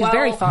 Yeah, She's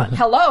very fun.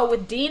 Hello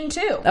with Dean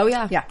too. Oh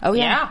yeah, Yeah. Oh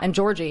yeah. Yeah. And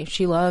Georgie,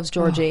 she loves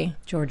Georgie.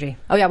 Georgie.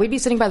 Oh yeah, we'd be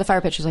sitting by the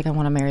fire pit. She's like, I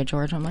want to marry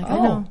George. I'm like, I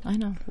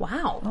know.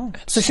 Wow.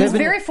 So she's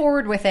very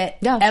forward with it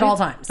Yeah, at she- all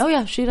times. Oh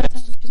yeah, she does.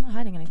 She's not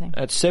hiding anything.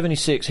 At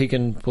 76, he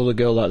can pull a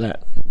girl like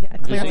that. Yeah,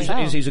 clearly.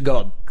 He's a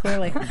god.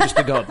 Clearly. Just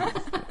a god.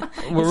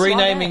 We're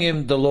renaming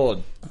him the Lord.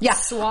 Yeah.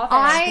 Suave.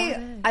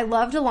 I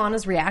loved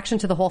Alana's reaction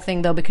to the whole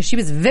thing, though, because she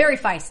was very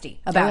feisty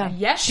about it.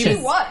 Yes, she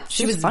was.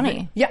 She was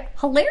funny. Yeah,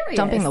 hilarious.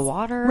 Dumping the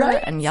water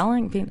Right? and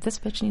yelling. This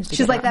bitch needs to.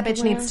 She's get like, that her bitch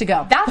underwear." needs to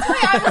go. That's why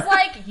I was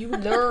like, you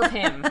love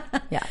him.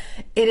 Yeah.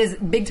 It is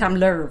big time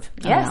nerve.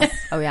 Yes.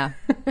 Oh yeah.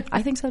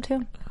 I think so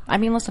too. I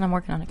mean, listen, I'm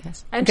working on it,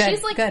 guys. And Good,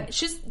 she's like, good.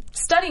 she's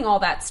studying all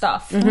that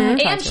stuff and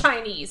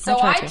Chinese, so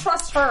try I to.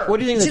 trust her. What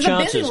do you think She's the a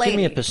busy chances? Give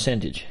me a lady.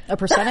 percentage. A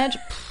percentage?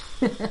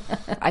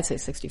 I'd say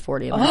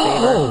 60-40 in my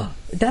favor.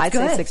 That's I'd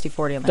good. say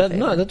 60-40 in my favor.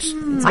 No, that's.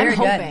 I'm very good.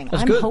 hoping.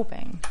 That's I'm good.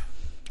 hoping.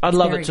 I'd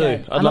love very it too.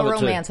 good. I'd I'm love a it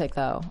too. romantic,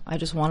 though. I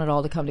just want it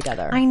all to come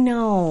together. I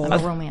know. I'm a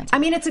romantic. I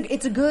mean, it's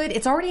a good.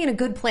 It's already in a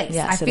good place.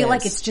 Yes, I it feel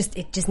like is.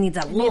 it just needs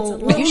a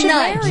little. You should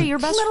nudge. marry your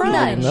best little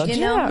friend. nudge,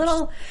 you know, Yes.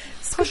 little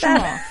Push him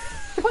off.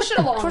 Push it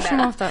along Push there. him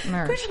off that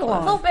marriage. push it A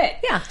along. little bit.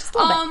 Yeah, just a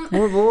little bit.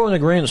 We're all in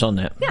agreement on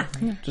that. Yeah.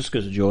 Just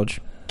because of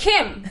George.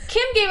 Kim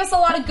gave us a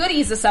lot of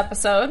goodies this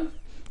episode.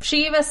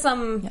 She gave us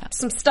some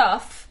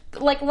stuff,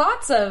 like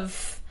lots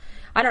of.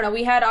 I don't know.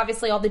 We had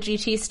obviously all the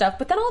GT stuff,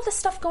 but then all the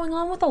stuff going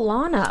on with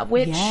Alana,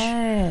 which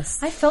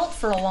Yes. I felt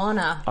for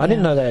Alana. I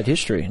didn't know they had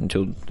history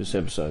until this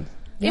episode.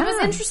 It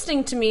was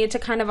interesting to me to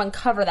kind of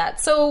uncover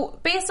that. So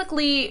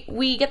basically,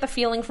 we get the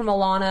feeling from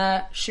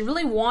Alana she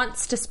really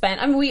wants to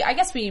spend. I mean, I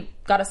guess we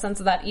got a sense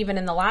of that even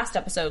in the last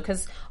episode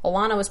because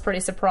Alana was pretty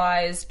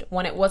surprised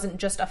when it wasn't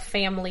just a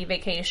family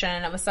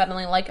vacation. It was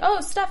suddenly like,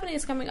 oh,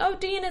 Stephanie's coming. Oh,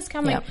 Dean is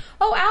coming. Yep.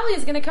 Oh,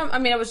 Allie's going to come. I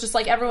mean, it was just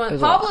like everyone.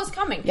 was a lot. Pablo's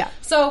coming. Yeah.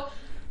 So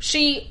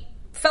she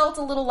felt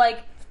a little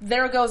like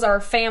there goes our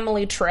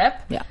family trip.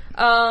 Yeah.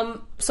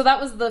 So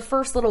that was the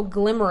first little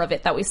glimmer of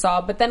it that we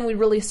saw, but then we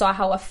really saw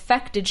how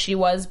affected she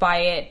was by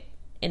it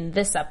in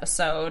this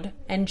episode,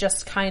 and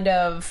just kind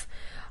of,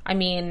 I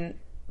mean,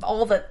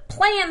 all the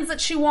plans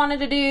that she wanted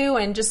to do,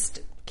 and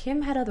just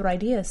Kim had other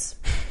ideas.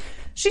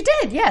 She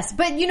did, yes.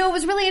 But, you know, it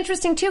was really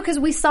interesting, too, because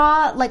we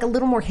saw, like, a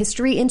little more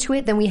history into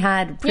it than we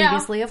had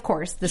previously, of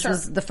course. This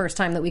was the first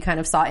time that we kind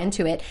of saw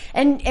into it.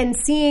 And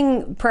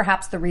seeing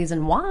perhaps the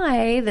reason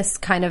why this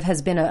kind of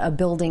has been a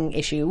building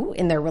issue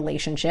in their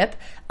relationship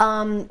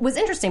was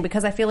interesting,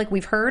 because I feel like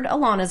we've heard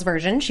Alana's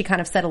version. She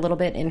kind of said a little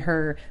bit in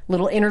her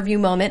little interview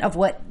moment of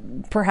what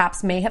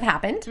perhaps may have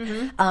happened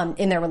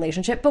in their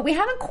relationship. But we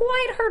haven't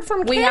quite heard from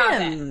Kim We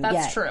haven't. That's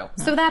yet. true.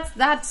 So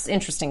that's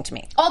interesting to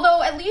me.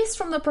 Although, at least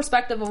from the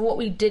perspective of what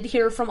we did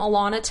hear from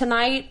Alana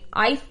tonight,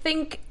 I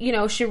think, you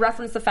know, she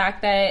referenced the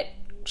fact that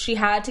she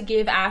had to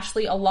give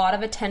Ashley a lot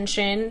of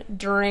attention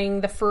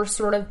during the first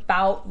sort of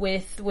bout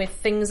with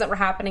things that were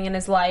happening in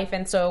his life,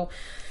 and so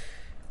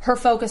her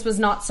focus was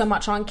not so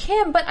much on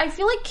Kim. But I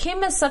feel like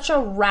Kim is such a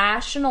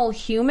rational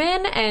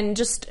human, and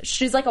just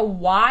she's like a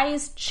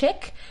wise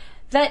chick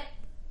that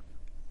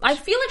I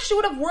feel like she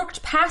would have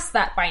worked past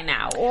that by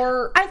now.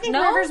 Or I think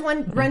no? rivers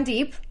run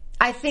deep.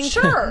 I think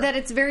Sure. that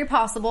it's very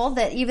possible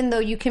that even though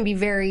you can be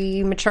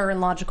very mature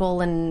and logical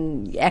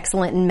and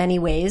excellent in many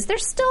ways,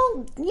 there's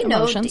still, you know,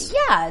 Emotions.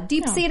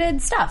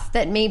 deep-seated stuff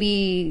that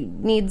maybe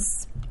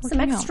needs some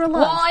Working extra out.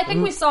 love. Well, I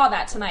think we saw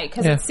that tonight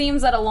because Yeah. it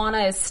seems that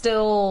Alana is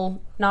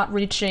still not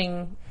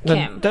reaching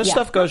Kim. That Yeah,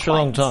 stuff goes for a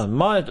long quite. time.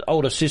 My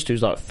older sister,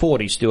 who's like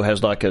 40, still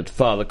has like a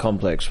father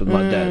complex with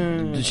my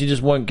dad. She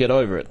just won't get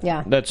over it.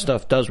 Yeah. That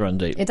stuff does run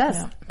deep. It does.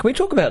 Can we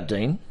talk about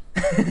Dean?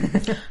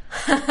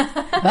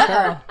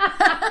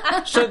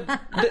 So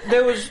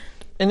there was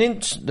an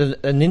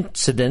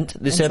incident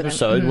this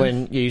episode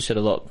when you said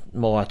a lot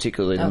more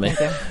articulately than me.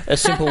 thank you. A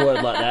simple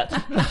word like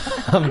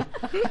that.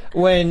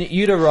 When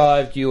you'd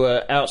arrived, you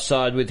were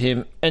outside with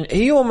him, and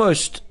he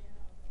almost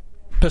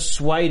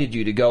persuaded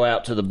you to go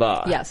out to the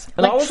bar. Yes.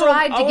 And Like,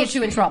 tried to get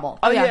you in trouble.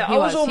 Oh yeah, yeah, he I was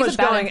was. He's a almost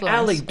bad going, influence.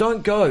 Ali,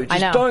 don't go. I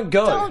Just know. don't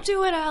go. Don't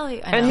do it,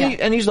 Ali. I And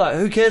know. he's like,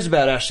 who cares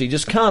about Ashley?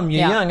 Just come.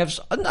 You're Yeah.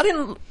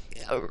 young.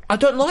 I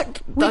don't like.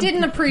 We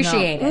didn't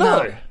appreciate it.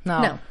 No.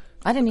 No.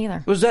 I didn't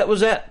either. Was that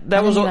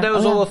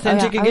all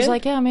authentic again? I was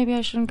like, yeah, maybe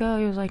I shouldn't go.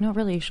 He was like, no,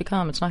 really, you should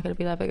come. It's not going to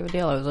be that big of a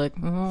deal. I was like,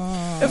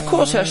 Of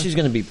course, Ashley's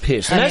going to be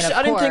pissed. And I mean, Ashley, of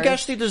I didn't think course.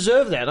 Ashley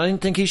deserved that. I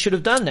didn't think he should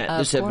have done that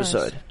this course.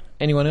 episode.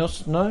 Anyone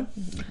else? No?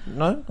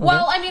 Okay.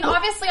 Well, I mean,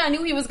 obviously I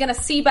knew he was going to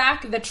see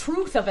back the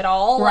truth of it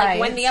all, like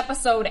when the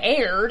episode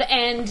aired,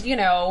 and, you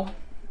know...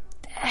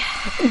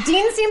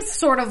 Dean seems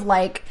sort of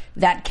like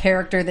that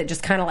character that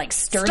just kind of like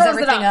stirs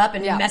everything up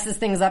and messes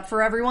things up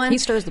for everyone. He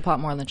stirs the pot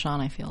more than Sean,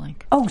 I feel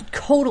like. Oh,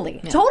 totally.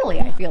 Yeah. Totally,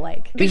 I feel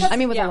like. Because, I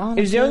mean, with Alana.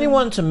 He's the only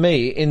one to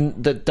me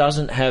that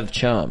doesn't have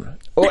charm.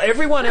 Or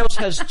everyone else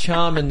has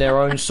charm in their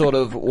own sort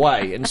of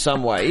way, in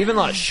some way. Even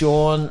like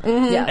Sean,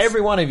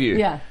 every one of you.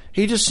 Yeah.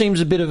 He just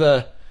seems a bit of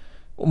a...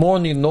 more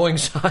on the annoying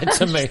side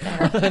to me.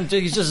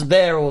 He's just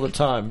there all the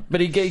time.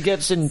 But he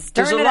gets in...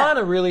 Does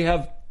Alana really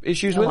have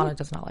issues with him? Alana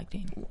does not like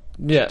Dean.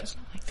 Yeah.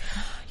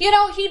 You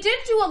know, he did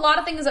do a lot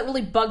of things that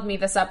really bugged me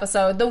this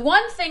episode. The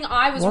one thing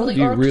I was really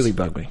irked... really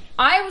bug me?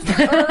 I was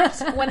really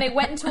irked when they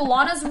went into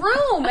Alana's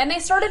room and they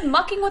started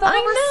mucking with all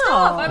her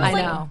stuff. I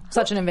know.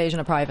 Such an invasion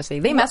of privacy.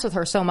 They mess with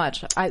her so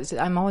much.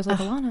 I'm always like,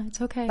 Alana,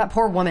 it's okay. That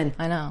poor woman.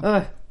 I know.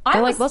 Ugh.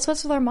 They're like, let's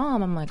mess with our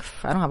mom. I'm like,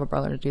 I don't have a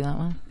brother to do that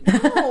one.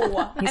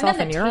 No. He's and off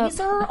then in the Europe.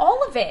 taser,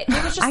 all of it.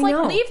 It was just like,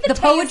 leave the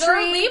taser,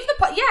 poetry. leave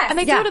the... yes. And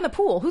they threw it in the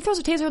pool. Who throws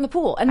a taser in the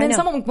pool? And then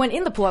someone went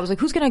in the pool. I was like,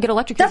 who's going to get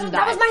electrocuted and die?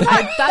 That was my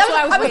thought. That's what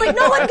I was like,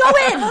 no one go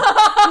in.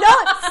 No,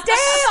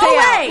 stay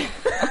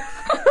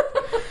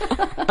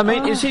away. I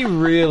mean, is he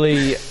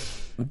really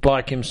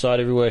by Kim's side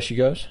everywhere she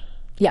goes?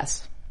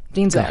 Yes.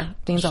 Dean's there.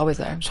 Dean's always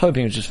there. I was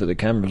hoping it was just for the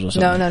cameras or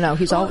something. No.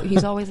 He's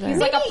always there. He's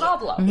like a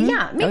Pablo. Mm-hmm.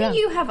 Yeah, maybe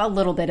you have a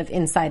little bit of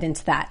insight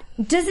into that.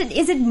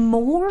 Is it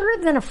more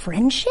than a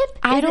friendship?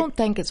 I don't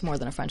think it's more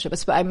than a friendship.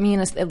 I mean,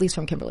 at least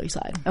from Kimberly's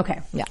side.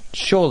 Okay. Yeah.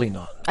 Surely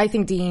not. I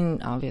think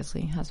Dean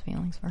obviously has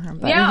feelings for her,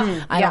 but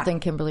I don't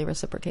think Kimberly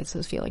reciprocates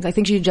those feelings. I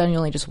think she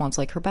genuinely just wants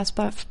like her best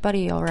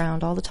buddy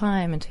around all the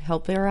time and to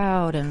help her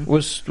out. And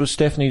was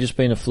Stephanie just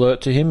being a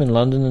flirt to him in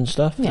London and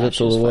stuff? Yeah,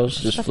 that's all it was,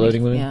 just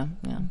flirting with him.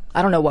 Yeah.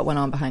 I don't know what went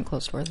on behind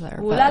closed doors there.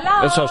 But that's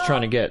what I was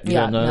trying to get. You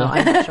don't know that?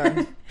 I'm not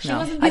sure. No.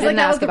 I didn't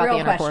ask about the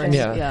intercourse.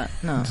 Yeah.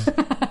 No.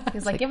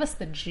 He's like, give us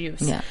the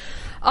juice. Yeah.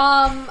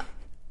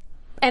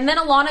 And then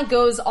Alana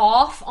goes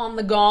off on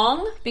the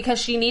gong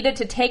because she needed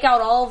to take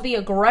out all of the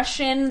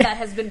aggression that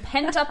has been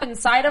pent up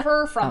inside of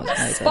her from the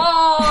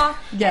spa,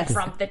 and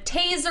from the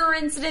taser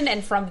incident,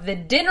 and from the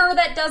dinner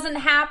that doesn't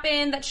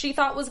happen that she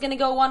thought was going to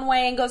go one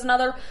way and goes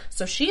another.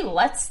 So she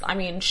lets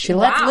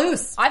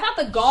loose. I thought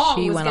the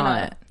gong was going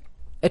to...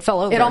 It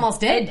fell over. It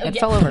almost did. It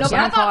fell over.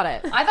 Someone caught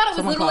it. I thought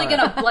it was literally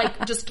gonna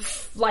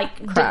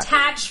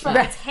detach from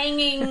its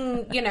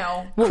hanging,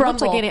 Well, it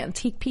looked like an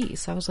antique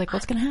piece. I was like,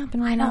 what's gonna happen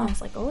right now? I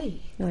was like, oh,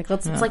 you're like,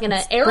 it's like an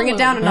heirloom. Bring it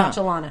down a notch,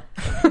 Alana.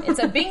 It's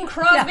a Bing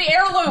Crosby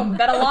heirloom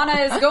that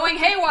Alana is going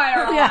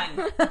haywire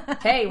on.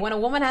 Hey, when a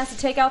woman has to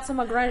take out some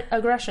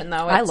aggression,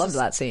 though, I loved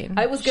that scene.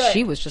 It was good.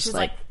 She was just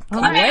like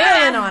I'm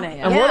in on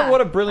it. And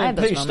what a brilliant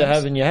piece to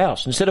have in your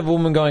house. Instead of a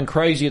woman going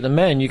crazy at the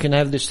man, you can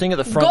have this thing at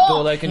the front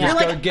door. They can just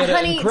go get it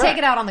and crack. Take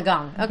it out on the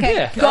gong. Okay.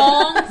 Yeah.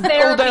 Gong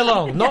therapy. All day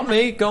long. Not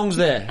me. Gong's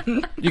there.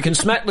 You can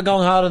smack the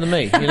gong harder than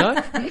me, you know?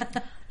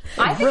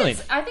 I think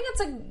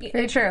it's a...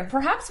 Very true.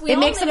 Perhaps we It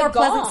all makes a need more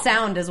gong. pleasant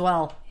sound as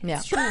well. Yeah.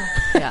 It's true.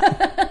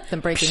 Yeah.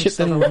 Than breaking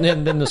then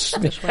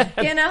the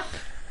You know?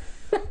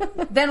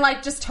 Then,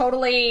 like, just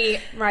totally...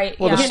 Right.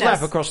 Well, the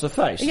slap across the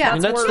face. Yeah, I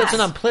mean, that's an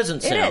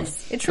unpleasant sound. It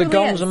is. It truly the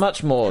gongs is. are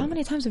much more... How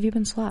many times have you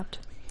been slapped?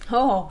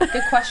 Oh,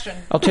 good question.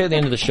 I'll tell you at the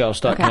end of the show. I'll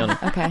start counting.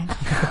 Okay.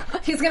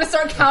 He's going to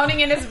start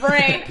counting in his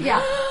brain.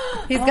 Yeah.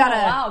 He's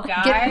got to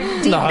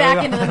get deep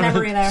back into the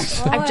memory there.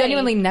 I've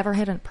genuinely never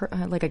hit a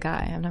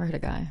guy. I've never hit a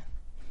guy.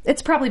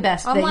 It's probably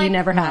best that you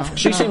never have.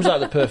 She seems like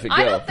the perfect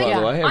girl, by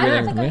the way. I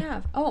don't think I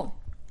have. Oh.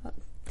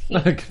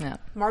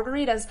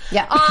 Margaritas.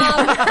 Yeah.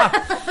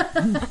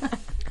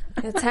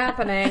 It's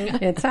happening.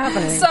 It's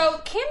happening. So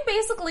Kim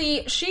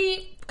basically,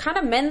 she kind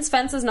of mends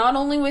fences not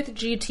only with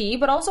GT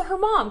but also her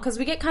mom, because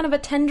we get kind of a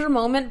tender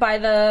moment by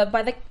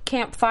the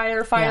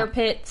campfire fire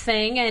pit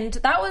thing, and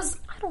that was,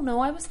 I don't know,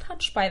 I was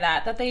touched by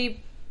that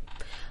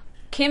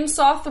Kim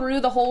saw through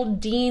the whole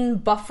Dean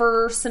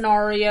buffer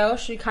scenario.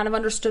 She kind of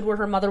understood where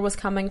her mother was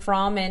coming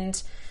from,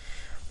 and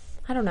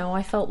I don't know,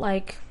 I felt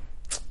like,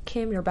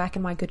 Kim, you're back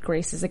in my good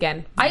graces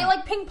again. I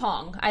like ping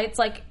pong. It's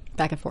like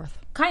back and forth.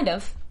 Kind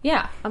of.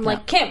 Yeah. I'm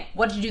like, Kim,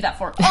 what did you do that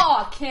for?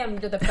 Oh, Kim,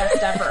 you're the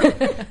best ever.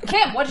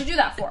 Kim, what did you do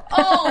that for?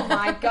 Oh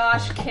my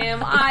gosh,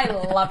 Kim, I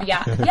love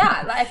ya.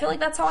 Yeah, I feel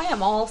like that's how I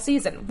am all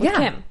season with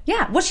Kim.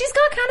 Yeah. Well, she's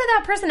got kind of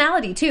that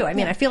personality too. I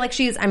mean, I feel like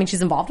she's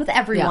involved with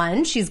everyone.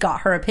 Yeah. She's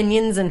got her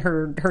opinions and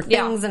her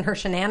things and her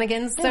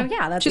shenanigans. So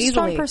that's she's easily... a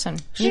strong person.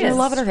 She either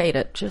love it or hate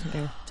it. She doesn't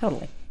care.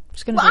 Totally.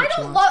 I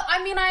don't love...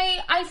 I mean,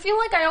 I feel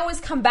like I always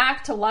come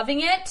back to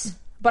loving it.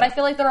 But I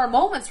feel like there are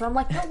moments where I'm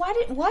like, no, what?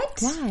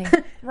 Why?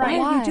 Right. Why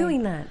are you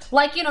doing that?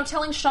 Like,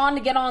 telling Sean to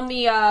get on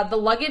the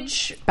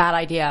luggage. Bad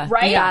idea.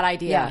 Right? Bad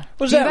idea. Yeah.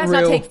 Do you guys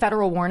not take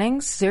federal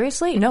warnings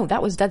seriously? No,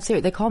 that was dead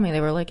serious. They called me.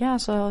 They were like, yeah,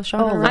 so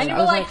Sean... And you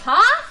were like,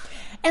 huh?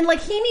 And like,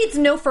 he needs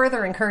no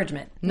further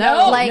encouragement.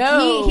 No. Like,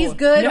 he's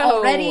good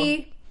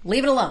already.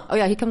 Leave it alone. Oh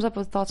yeah, he comes up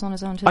with thoughts on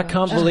his own too. I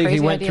can't believe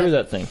he went through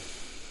that thing.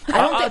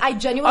 I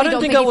genuinely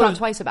don't think he thought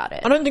twice about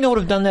it. I don't think I would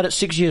have done that at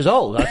 6 years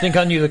old. I think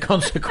I knew the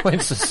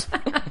consequences.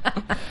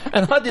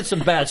 And I did some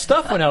bad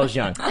stuff when I was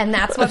young. And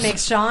that's what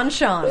makes Sean.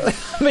 I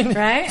mean,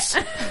 right?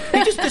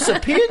 He just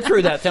disappeared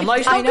through that thing. Like,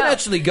 he's not going to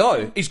actually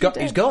go. He's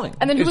going.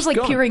 And then he was like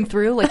gone. peering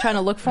through, like trying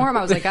to look for him.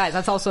 I was like, guys,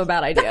 that's also a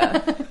bad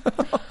idea.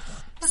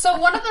 So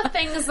one of the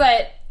things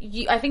that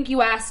I think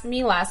you asked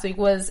me last week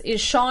was, is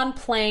Sean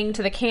playing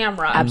to the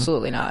camera?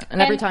 Absolutely not.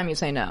 And every time you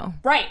say no.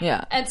 Right.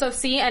 Yeah. And so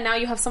and now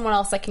you have someone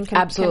else that can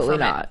Absolutely confirm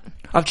not. it.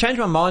 I've changed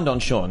my mind on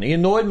Sean. He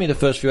annoyed me the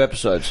first few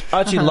episodes.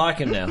 I actually like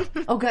him now.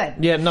 Oh, good.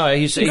 Yeah, no,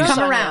 he's come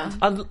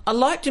around. I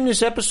liked him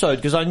this episode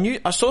because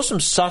I saw some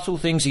subtle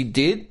things he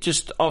did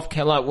just off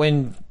camera, like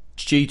when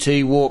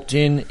GT walked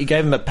in, he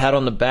gave him a pat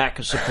on the back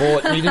of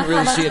support, and you didn't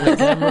really see it in the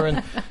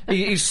camera. And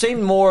he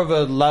seemed more of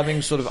a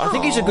loving sort of. I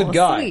think he's a good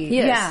guy. Sweet.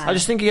 Yeah. I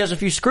just think he has a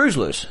few screws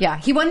loose. Yeah,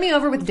 he won me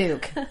over with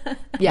Duke.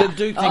 Yeah. The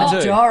Duke thing too.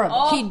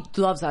 Adorable.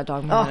 He loves that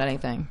dog more than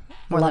anything.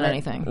 More Love than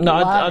it. anything.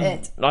 No,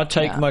 it. I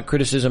take my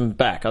criticism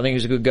back. I think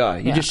he's a good guy.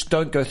 You just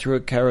don't go through a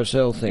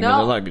carousel thing with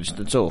the luggage.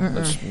 That's all.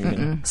 That's, you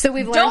know. So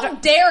we've learned.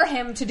 Don't dare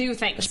him to do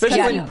things. Especially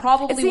because when- he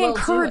probably It's the will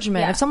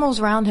encouragement. Do it. If someone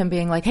was around him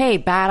being like, hey,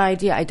 bad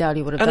idea, I doubt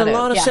he would have And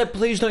done Alana it. said,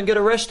 "Please don't get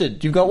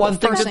arrested. You've got one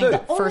thing to do."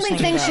 The only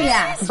thing he she does.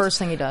 asked. First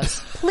thing he does.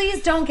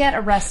 Please don't get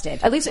arrested.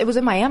 At least it was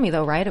in Miami,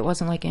 though, right? It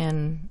wasn't like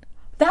in...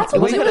 That's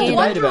what We we had a were debate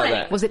wondering. about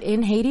that. Was it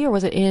in Haiti or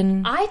was it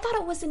in I thought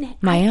it was in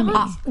Miami?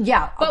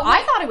 Yeah, But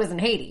I thought it was in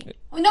Haiti.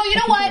 No, you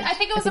know what? I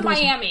think it was in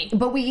Miami.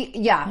 But we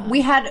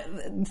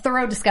had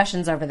thorough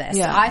discussions over this.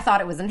 Yeah. I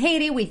thought it was in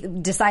Haiti. We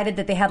decided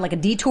that they had like a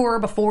detour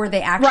before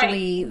they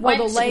actually Right.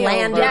 Went to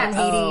landed layover. in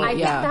Haiti. I think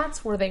yeah.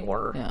 that's where they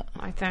were.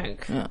 I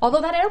think.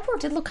 Although that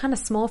airport did look kind of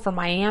small for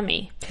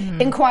Miami.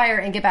 Inquire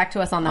and get back to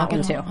us on that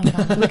one too.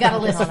 We got a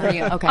list for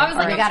you. Okay. I was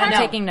like, we I'm gotta trying know.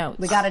 to- taking notes.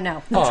 We gotta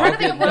know. Oh, trying to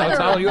think of what other-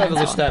 Tyler, you have a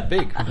list that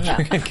big.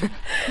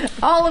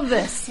 All of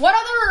this. What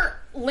other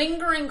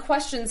lingering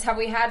questions have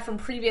we had from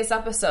previous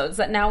episodes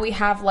that now we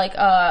have like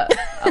a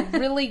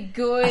really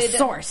good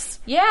Source.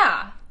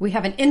 Yeah. We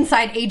have an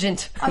inside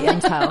agent. I'm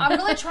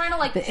really trying to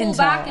like pull intel.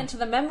 back into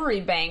the memory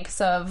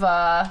banks of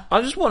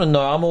I just want to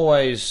know. I'm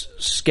always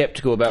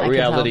skeptical about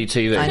reality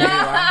TV. I know you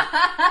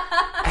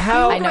are.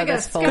 How? I know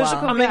this full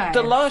well. I mean,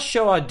 the last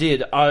show I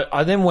did,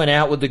 I then went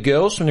out with the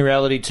girls from the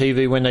reality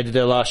TV when they did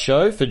their last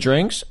show for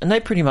drinks, and they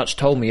pretty much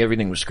told me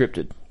everything was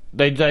scripted.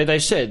 They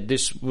said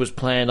this was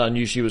planned. I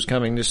knew she was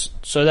coming.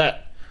 So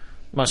that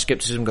my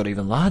skepticism got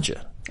even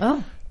larger.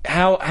 Oh.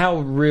 How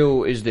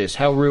real is this?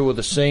 How real are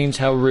the scenes?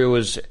 How real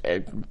is...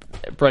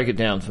 break it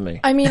down for me.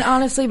 I mean,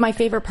 honestly, my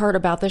favorite part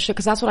about this show,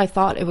 because that's what I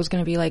thought it was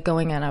going to be like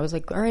going in. I was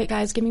like, all right,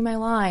 guys, give me my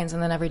lines.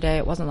 And then every day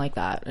it wasn't like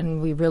that. And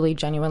we really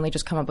genuinely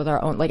just come up with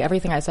our own... Like,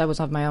 everything I said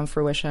was of my own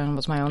fruition,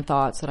 was my own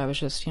thoughts, that I was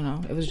just,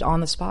 it was on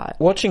the spot.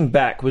 Watching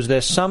back, was there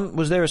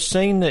a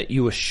scene that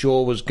you were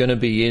sure was going to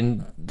be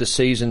in the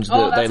seasons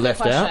that they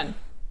left out?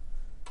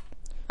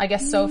 I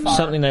guess so far.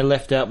 Something they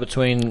left out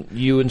between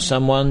you and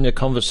someone, a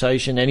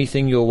conversation,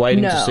 anything you were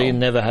waiting to see and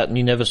never happened,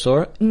 you never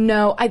saw it?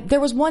 No. There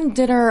was one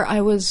dinner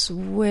I was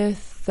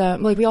with,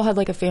 we all had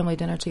like a family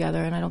dinner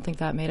together, and I don't think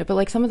that made it. But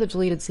like some of the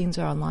deleted scenes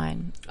are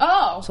online.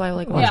 Oh. So I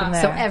like watch them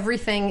there. So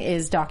everything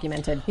is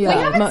documented. We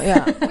haven't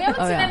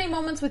Oh, seen any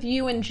moments with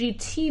you and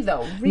GT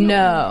though. Really?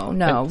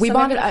 No. We So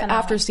bonded maybe the finale.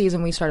 after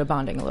season. We started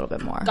bonding a little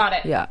bit more. Got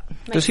it. Yeah.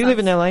 Does he live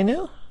in LA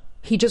now?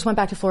 He just went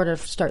back to Florida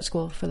to start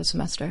school for the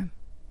semester.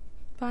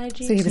 Bye,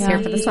 GT. So he was here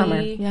for the summer.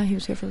 Yeah, he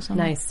was here for the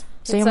summer. Nice.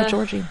 Same with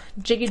Georgie.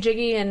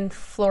 Jiggy in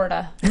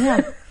Florida.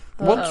 Yeah.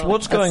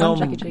 What's going on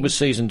Jackie. with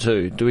season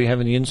 2? Do we have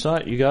any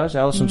insight, you guys?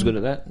 Alison's good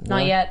at that.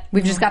 Not yet.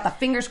 We've just got the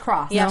fingers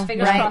crossed. Yeah,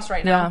 fingers crossed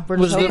right Yeah, now. we're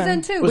just hoping.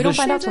 Season 2. We don't the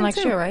find out till season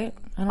next 2. year, right?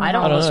 I I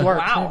don't don't know how this know. works.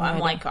 Wow, I have I'm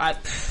no like,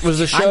 idea. Was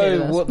the I knew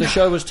show this. the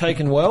show was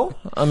taken well?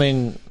 I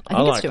mean, I I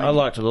think it's doing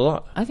liked it a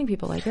lot. I think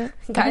people like it.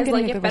 guys, I'm getting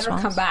like a it good better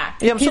response. come back.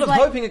 Yeah, I'm sort of like,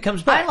 hoping it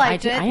comes back. I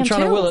liked it. I am trying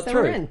to too. will it So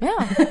we're through. in.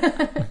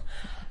 Yeah.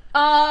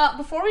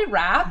 Before we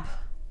wrap,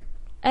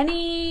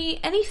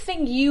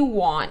 anything you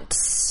want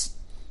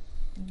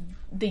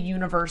the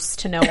universe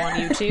to know on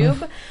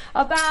YouTube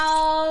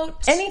about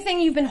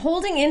Anything you've been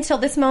holding in till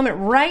this moment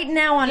right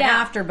now on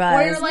Yeah. AfterBuzz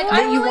Where you're like,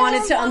 I that you really wanted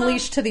just to wanna-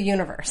 unleash to the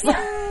universe.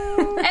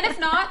 and if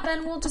not,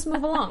 then we'll just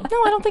move along. No,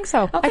 I don't think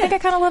so. I think I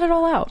kind of let it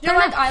all out. You're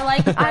like, I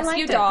like rescue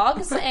liked it.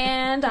 dogs,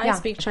 and I Yeah.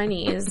 speak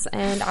Chinese,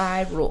 and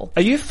I rule.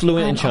 Are you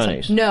fluent in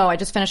Chinese? No, I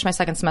just finished my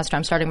second semester.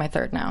 I'm starting my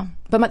third now.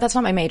 But that's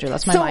not my major.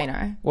 That's my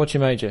minor. What's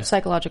your major?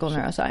 Psychological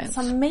neuroscience. It's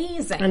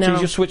amazing. I know. So you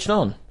just switched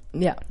on.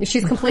 Yeah.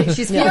 She's complete.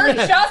 She's You're fully,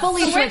 just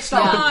fully switched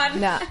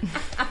on. Yeah.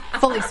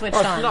 fully switched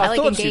on. no, I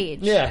like thought you- engage.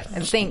 yeah.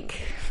 And think.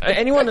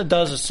 Anyone that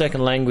does a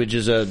second language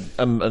is a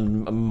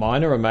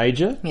minor, a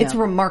major, It's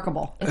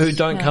remarkable. who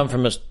don't come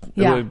from a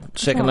Yeah.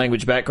 second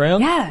language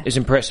background, Yeah. is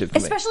impressive for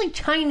me. Especially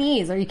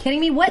Chinese. Are you kidding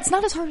me? What? It's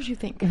not as hard as you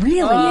think. Really?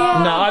 No,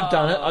 I've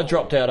done it. I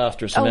dropped out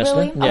after a Oh, semester.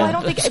 really? Yeah. Oh, I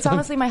don't think it's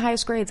honestly my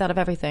highest grades out of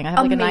everything. I have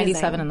like a Amazing.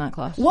 97 in that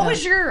class. What Yeah.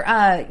 was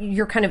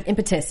your kind of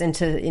impetus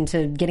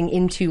into getting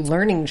into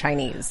learning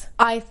Chinese?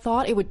 I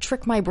thought it would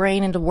trick my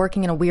brain into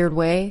working in a weird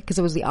way because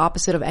it was the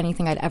opposite of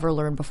anything I'd ever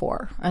learned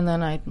before. And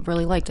then I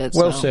really liked it.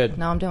 Well so said.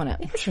 Now I'm doing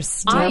it.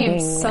 Interesting. I am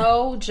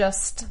so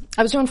just.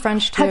 I was doing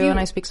French too, Have you- and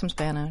I speak some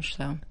Spanish.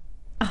 So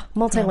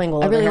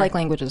Multilingual. I really like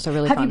languages. They're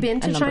really Have fun. you been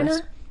to And China?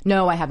 numbers.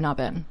 No, I have not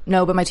been.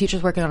 No, but my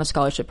teacher's working on a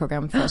scholarship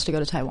program for us to go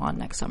to Taiwan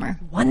next summer.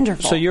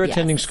 Wonderful. So you're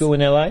attending school in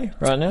LA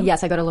right now?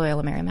 Yes, I go to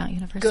Loyola Marymount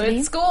University.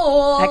 Good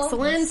school.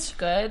 Excellent.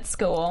 Good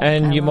school.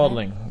 And you're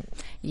modeling.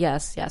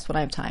 Yes, when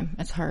I have time.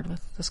 It's hard with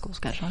the school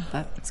schedule,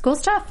 but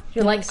School's tough.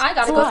 You're like, I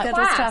gotta go to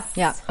schedule's class. tough.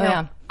 yeah. Oh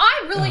yeah.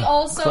 I really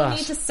also class.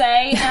 need to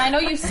say, and I know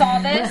you saw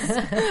this,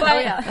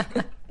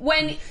 but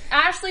when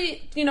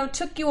Ashley,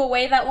 took you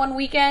away that one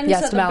weekend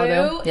Yes, to the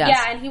Malibu. Boo,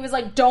 Yes. and he was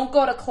like, "Don't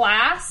go to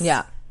class."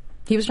 Yeah.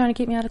 He was trying to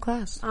keep me out of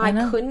class. I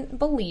know. couldn't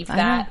believe I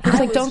know. that. He was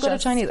I like, "Don't go to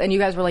just- Chinese," and you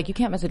guys were like, "You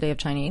can't miss a day of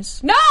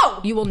Chinese. No,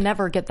 You will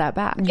never get that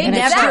back." And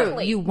Exactly. it's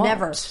true. You won't.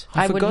 Never.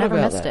 I would forgot never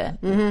about missed that.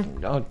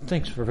 it. Oh,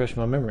 thanks for refreshing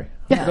my memory.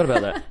 I forgot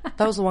about that.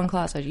 That was the one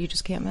class you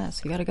just can't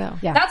miss. You got to go.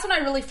 Yeah. that's when I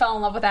really fell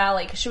in love with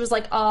Allie because she was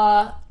like,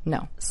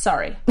 No.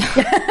 sorry."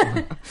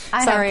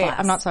 Sorry, class.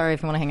 I'm not sorry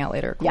if you want to hang out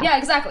later. Cool. Yeah,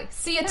 exactly.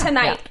 See you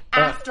tonight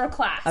after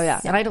class. Oh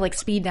yeah, and I had to like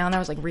speed down. I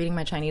was like reading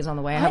my Chinese on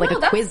the way. I had like know,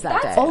 a quiz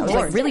that that's day. I was like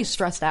awesome. really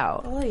stressed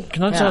out.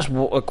 Can I just ask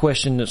a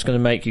question that's going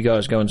to make you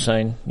guys go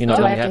insane? You're not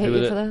Do I really have to happy hit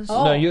with you it? for this?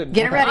 No, you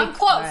Get it ready. I'm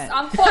close.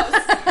 I'm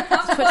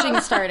close.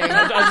 Twitching starting.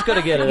 I just got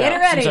to get it Get out.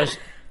 it ready. Since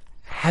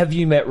have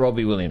you met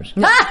Robbie Williams?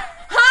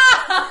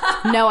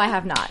 No, I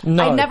have not.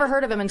 No. I never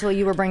heard of him until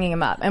you were bringing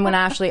him up, and when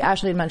Ashley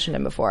had mentioned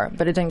him before,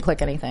 but it didn't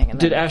click anything. And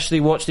Did then, Ashley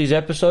watch these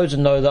episodes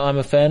and know that I'm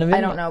a fan of him?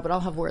 I don't know, but I'll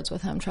have words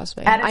with him. Trust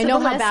me. Add it I to know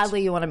the how list.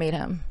 badly you want to meet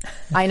him.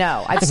 I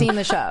know. I've seen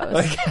the shows.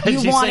 Okay, You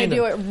she's want to seen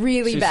do them. it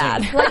really She's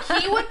bad. seen Like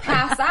he would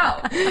pass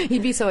out.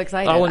 He'd be so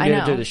excited. I wouldn't be able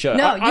know. to do the show.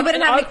 No, you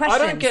wouldn't have any I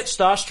questions. don't get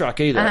starstruck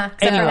either. Except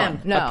for Anyone,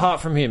 him. No.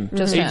 apart from him.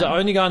 Just He's him. the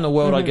only guy in the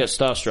world I get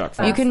starstruck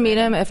from. You can meet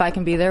him if I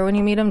can be there when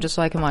you meet him, just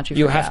so I can watch you.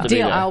 You freak have out. to be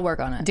Deal. there. I'll work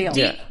on it. Deal.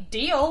 Yeah.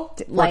 Deal.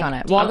 Work on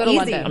it. Well, I'll go to easy.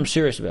 London. I'm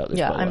serious about this.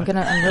 Yeah, by the I'm way.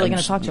 gonna. I'm really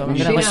gonna talk to him. I'm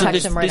gonna like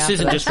text him right this after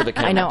isn't this. just for the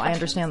camera. I know. I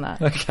understand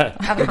that. Okay.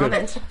 Have a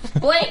comment.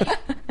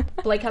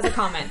 Blake has a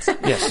comment.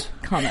 Yes.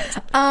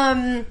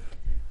 Comment.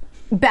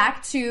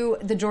 Back to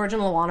the George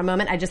and Luana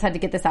moment. I just had to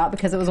get this out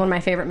because it was one of my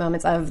favorite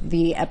moments of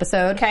the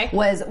episode. Okay.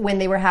 Was when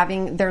they were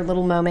having their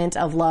little moment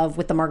of love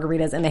with the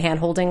margaritas and the hand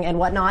holding and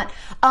whatnot.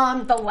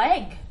 The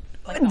leg.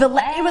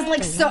 It was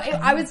like so.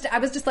 I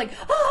was just like,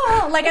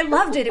 oh, like I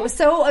loved it. It was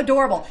so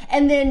adorable.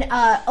 And then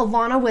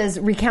Alana was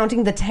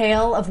recounting the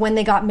tale of when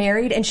they got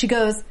married, and she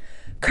goes,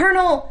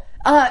 Colonel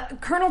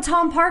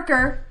Tom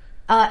Parker,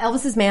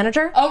 Elvis's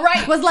manager, Oh,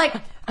 right. was like,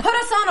 put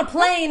us on a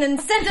plane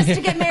and sent us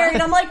to get married.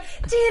 I'm like,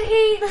 did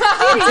he?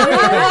 Did he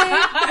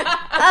really?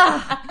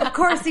 Of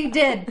course he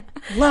did.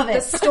 Love it.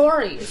 The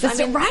stories.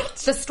 Right?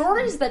 The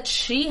stories that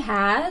she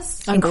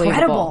has. Unbelievable.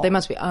 Incredible. They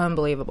must be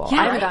unbelievable. Yeah,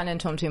 I haven't right? gotten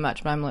into them too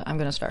much, but I'm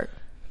gonna start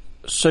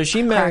So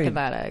she cracking married.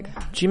 that egg.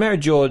 She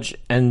married George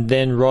and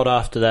then Rod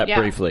after that Yeah.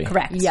 briefly.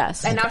 Correct.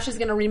 Yes. And now she's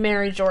going to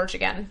remarry George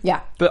again.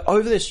 Yeah. But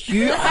over this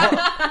huge.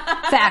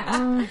 Fact.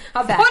 I'm Fact.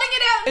 putting it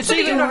out. It's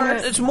putting even. it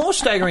out. It's more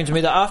staggering to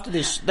me that after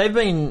this, they've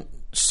been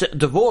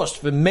divorced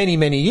for many,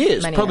 many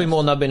years. Many Probably years.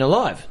 more than I've been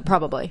alive.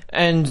 Probably.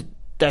 And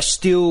they're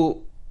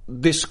still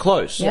this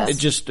close. Yes.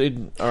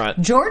 All right.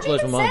 George blows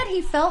even my mind. said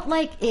he felt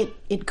like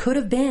it could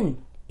have been.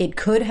 It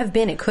could have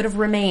been. It could have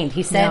remained.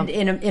 He said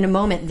Yeah. in a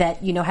moment that,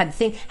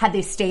 had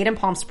they stayed in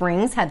Palm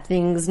Springs, had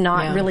things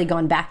not Yeah. really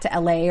gone back to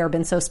LA or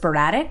been so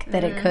sporadic,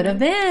 that it could have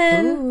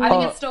been. I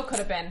think it still could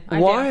have been. I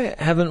do. Why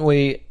haven't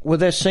we? Were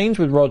there scenes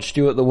with Rod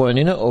Stewart that weren't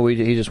in it, or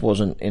he just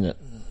wasn't in it?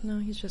 No,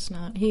 he's just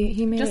not.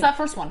 He made Just it. that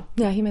first one.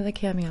 Yeah, he made the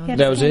cameo.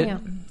 That was it.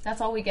 That's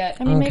all we get.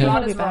 I mean, maybe Okay. he'll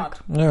Rod be is back.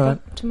 Rod. All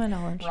right. To my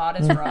knowledge. Rod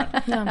is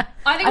Rod. Yeah.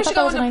 I think we I should thought that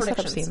go was a into nice setup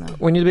predictions. scene, though.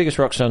 When you're the biggest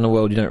rock star in the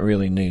world, you don't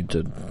really need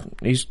to.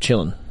 He's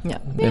chilling. Yeah.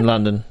 In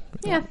London.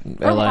 Yeah.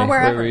 LA, Or wherever.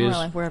 wherever he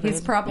is. Wherever He's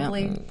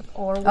probably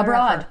Or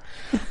abroad.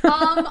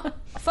 wherever.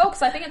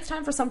 Folks, I think it's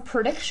time for some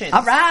predictions.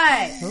 All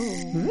right.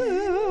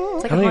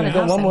 It's like I a think haunted we've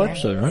got house one in more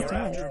here. episode,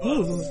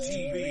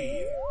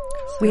 right?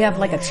 We have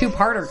like a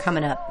two-parter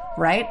coming up,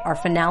 right? Our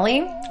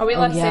finale. Are we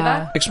allowed to say yeah.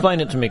 that?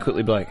 Explain it to me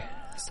quickly, Blake.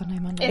 Sunday,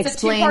 Monday. It's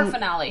Explain- a two-part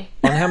finale.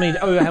 On how many?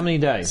 How many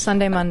days?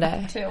 Sunday,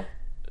 Monday. Two.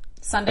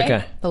 Sunday.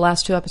 Okay, The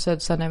last two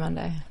episodes, Sunday,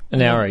 Monday.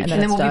 an hour each. And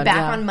And then it's we'll be done, back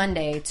yeah. on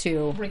Monday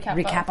to Recap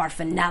recap both. our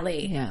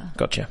finale. Yeah.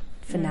 Gotcha.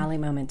 Finale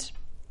moment.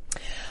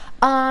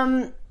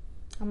 I'm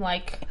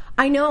like,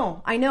 I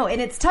know,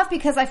 and it's tough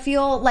because I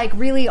feel like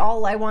really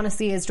all I want to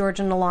see is George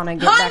and Alana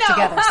get back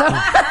together.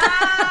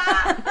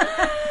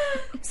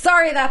 So,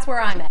 sorry, that's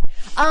where I'm at.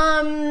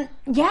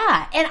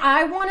 Yeah, and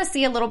I want to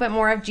see a little bit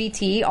more of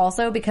GT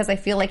also because I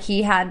feel like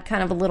he had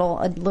kind of a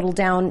little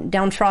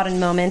downtrodden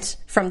moment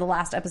from the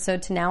last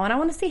episode to now, and I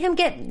want to see him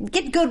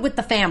get good with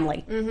the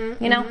family.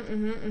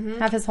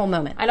 Have his whole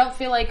moment. I don't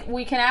feel like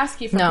we can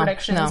ask you for No,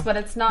 predictions, no. but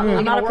it's not really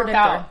I'm going not to a work predictor.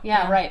 out.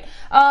 Yeah, right.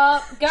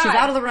 Guys, She's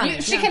out of the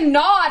running. She can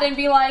nod and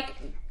be like,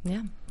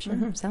 Yeah. Sure.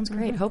 Sounds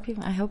great. I hope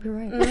you're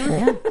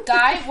right.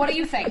 Guy, what do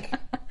you think?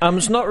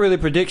 It's not really a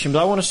prediction,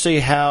 but I want to see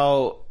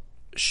how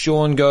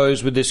Sean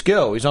goes with this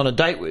girl he's on a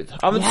date with.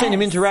 I haven't seen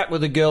him interact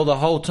with a girl the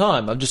whole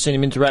time. I've just seen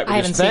him interact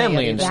with his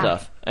family and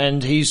stuff.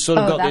 And he's sort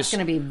of got this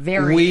gonna be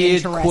very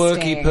weird,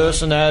 quirky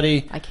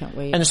personality. I can't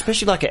wait. And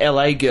especially like a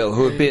LA girl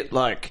who are a bit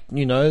like,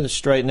 the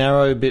straight and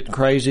narrow, a bit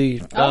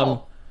crazy.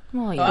 Well,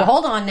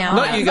 hold on now.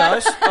 Not you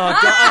guys.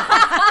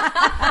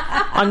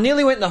 I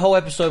nearly went the whole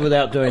episode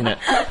without doing that.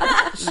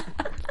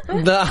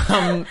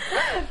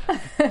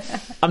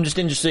 I'm just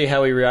interested to see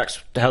how he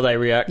reacts, how they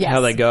react,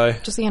 how they go.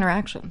 Just the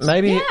interactions.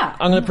 Maybe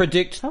I'm going to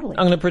predict. Totally.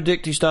 I'm going to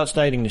predict he starts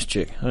dating this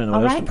chick. I don't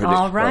know.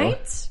 All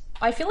right.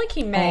 I feel like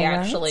he may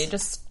actually.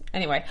 Just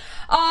anyway.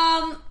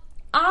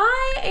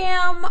 I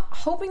am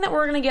hoping that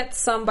we're going to get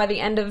some, by the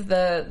end of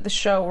the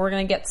show, we're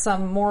going to get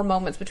some more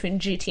moments between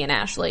GT and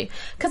Ashley.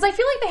 Because I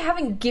feel like they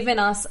haven't given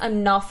us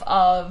enough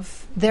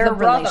of their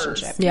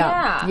relationship. Brothers.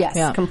 Yeah.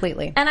 Yes,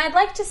 completely. And I'd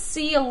like to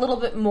see a little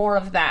bit more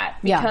of that.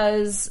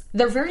 Because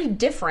they're very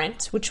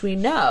different, which we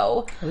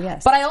know. Oh,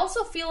 yes. But I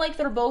also feel like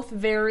they're both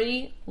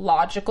very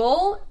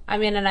logical. I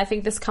mean, and I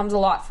think this comes a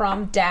lot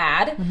from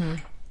Dad. Mm-hmm.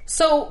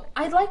 So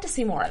I'd like to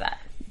see more of that.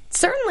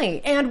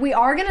 Certainly. And we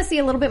are going to see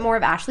a little bit more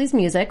of Ashley's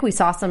music. We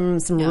saw some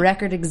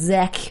record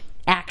exec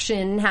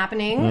action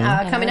happening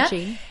coming up.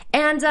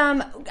 And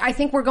I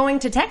think we're going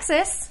to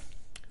Texas.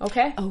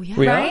 Okay. Oh, yeah.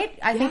 Right?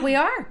 I think we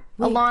are.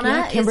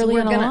 Alana Kimberly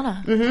is... and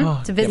Alana.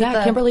 Mm-hmm, to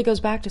visit Kimberly goes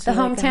back to the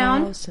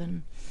hometown. House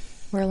and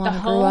where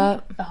Alana grew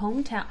up. The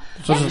hometown.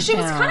 Yeah, she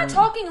was kind of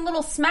talking a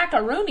little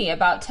smackaroony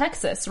about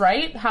Texas,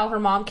 right? How her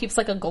mom keeps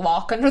like a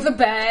Glock under the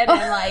bed. And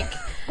like,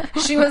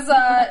 she was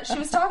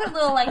talking a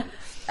little like...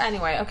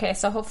 Anyway, okay,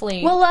 so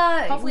hopefully we'll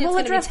it's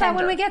address that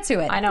when we get to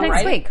it. I know,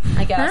 next week.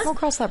 I guess we'll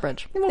cross that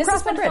bridge. This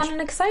has been fun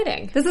and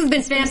exciting. This has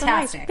been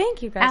fantastic.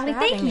 Thank you, guys. Allie,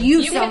 thank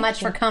you so much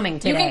for coming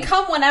today. You can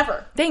come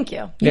whenever. Thank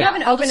you. You have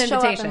an open invitation.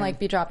 invitation. Show up and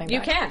be dropping by. You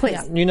can, please.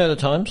 Yeah. You know the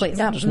times. Please,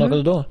 just knock at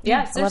the door.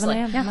 Yeah, seriously.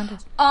 11 a.m.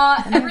 Mondays.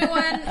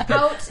 Everyone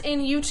out in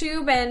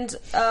YouTube and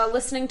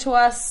listening to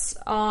us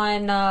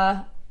on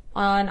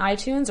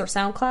iTunes or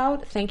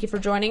SoundCloud, thank you for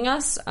joining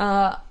us.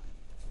 I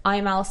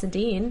am Allison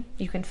Dean.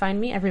 You can find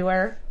me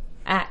everywhere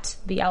at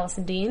the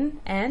Allison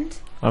Dean, and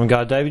I'm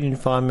Guy David. You can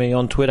find me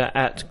on Twitter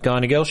at Guy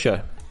Nagel Show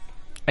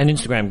and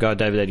Instagram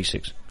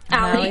GuyDavid86.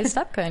 Allie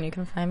Stupka, and you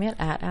can find me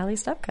at Allie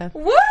Stupka.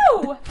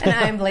 Woo! And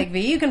I'm Blake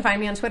V. You can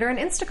find me on Twitter and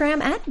Instagram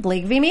at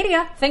Blake V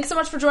Media. Thanks so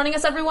much for joining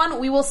us,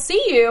 everyone. We will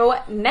see you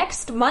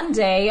next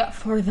Monday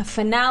for the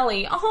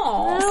finale.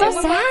 Oh, so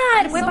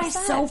sad. It went by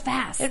so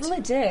fast. It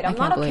really did. I'm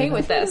not okay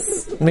with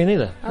this. Me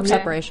neither. Okay.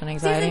 Separation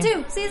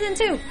anxiety. Season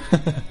two.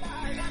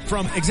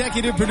 From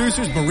executive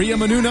producers Maria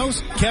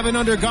Menounos, Kevin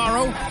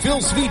Undergaro, Phil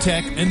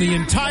Svitek, and the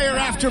entire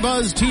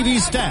AfterBuzz TV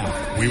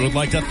staff, we would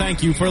like to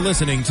thank you for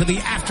listening to the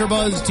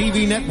AfterBuzz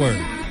TV network.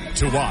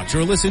 To watch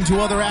or listen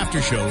to other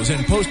after shows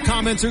and post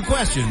comments or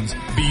questions,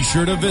 be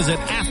sure to visit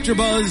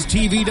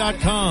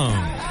AfterBuzzTV.com.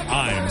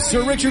 I'm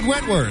Sir Richard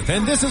Wentworth,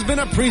 and this has been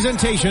a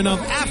presentation of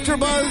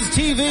AfterBuzz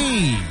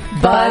TV.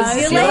 Buzz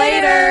you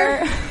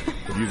later.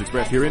 The views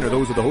expressed herein are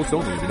those of the hosts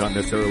only and do not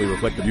necessarily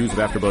reflect the views of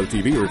AfterBuzz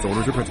TV or its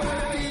owners or principals.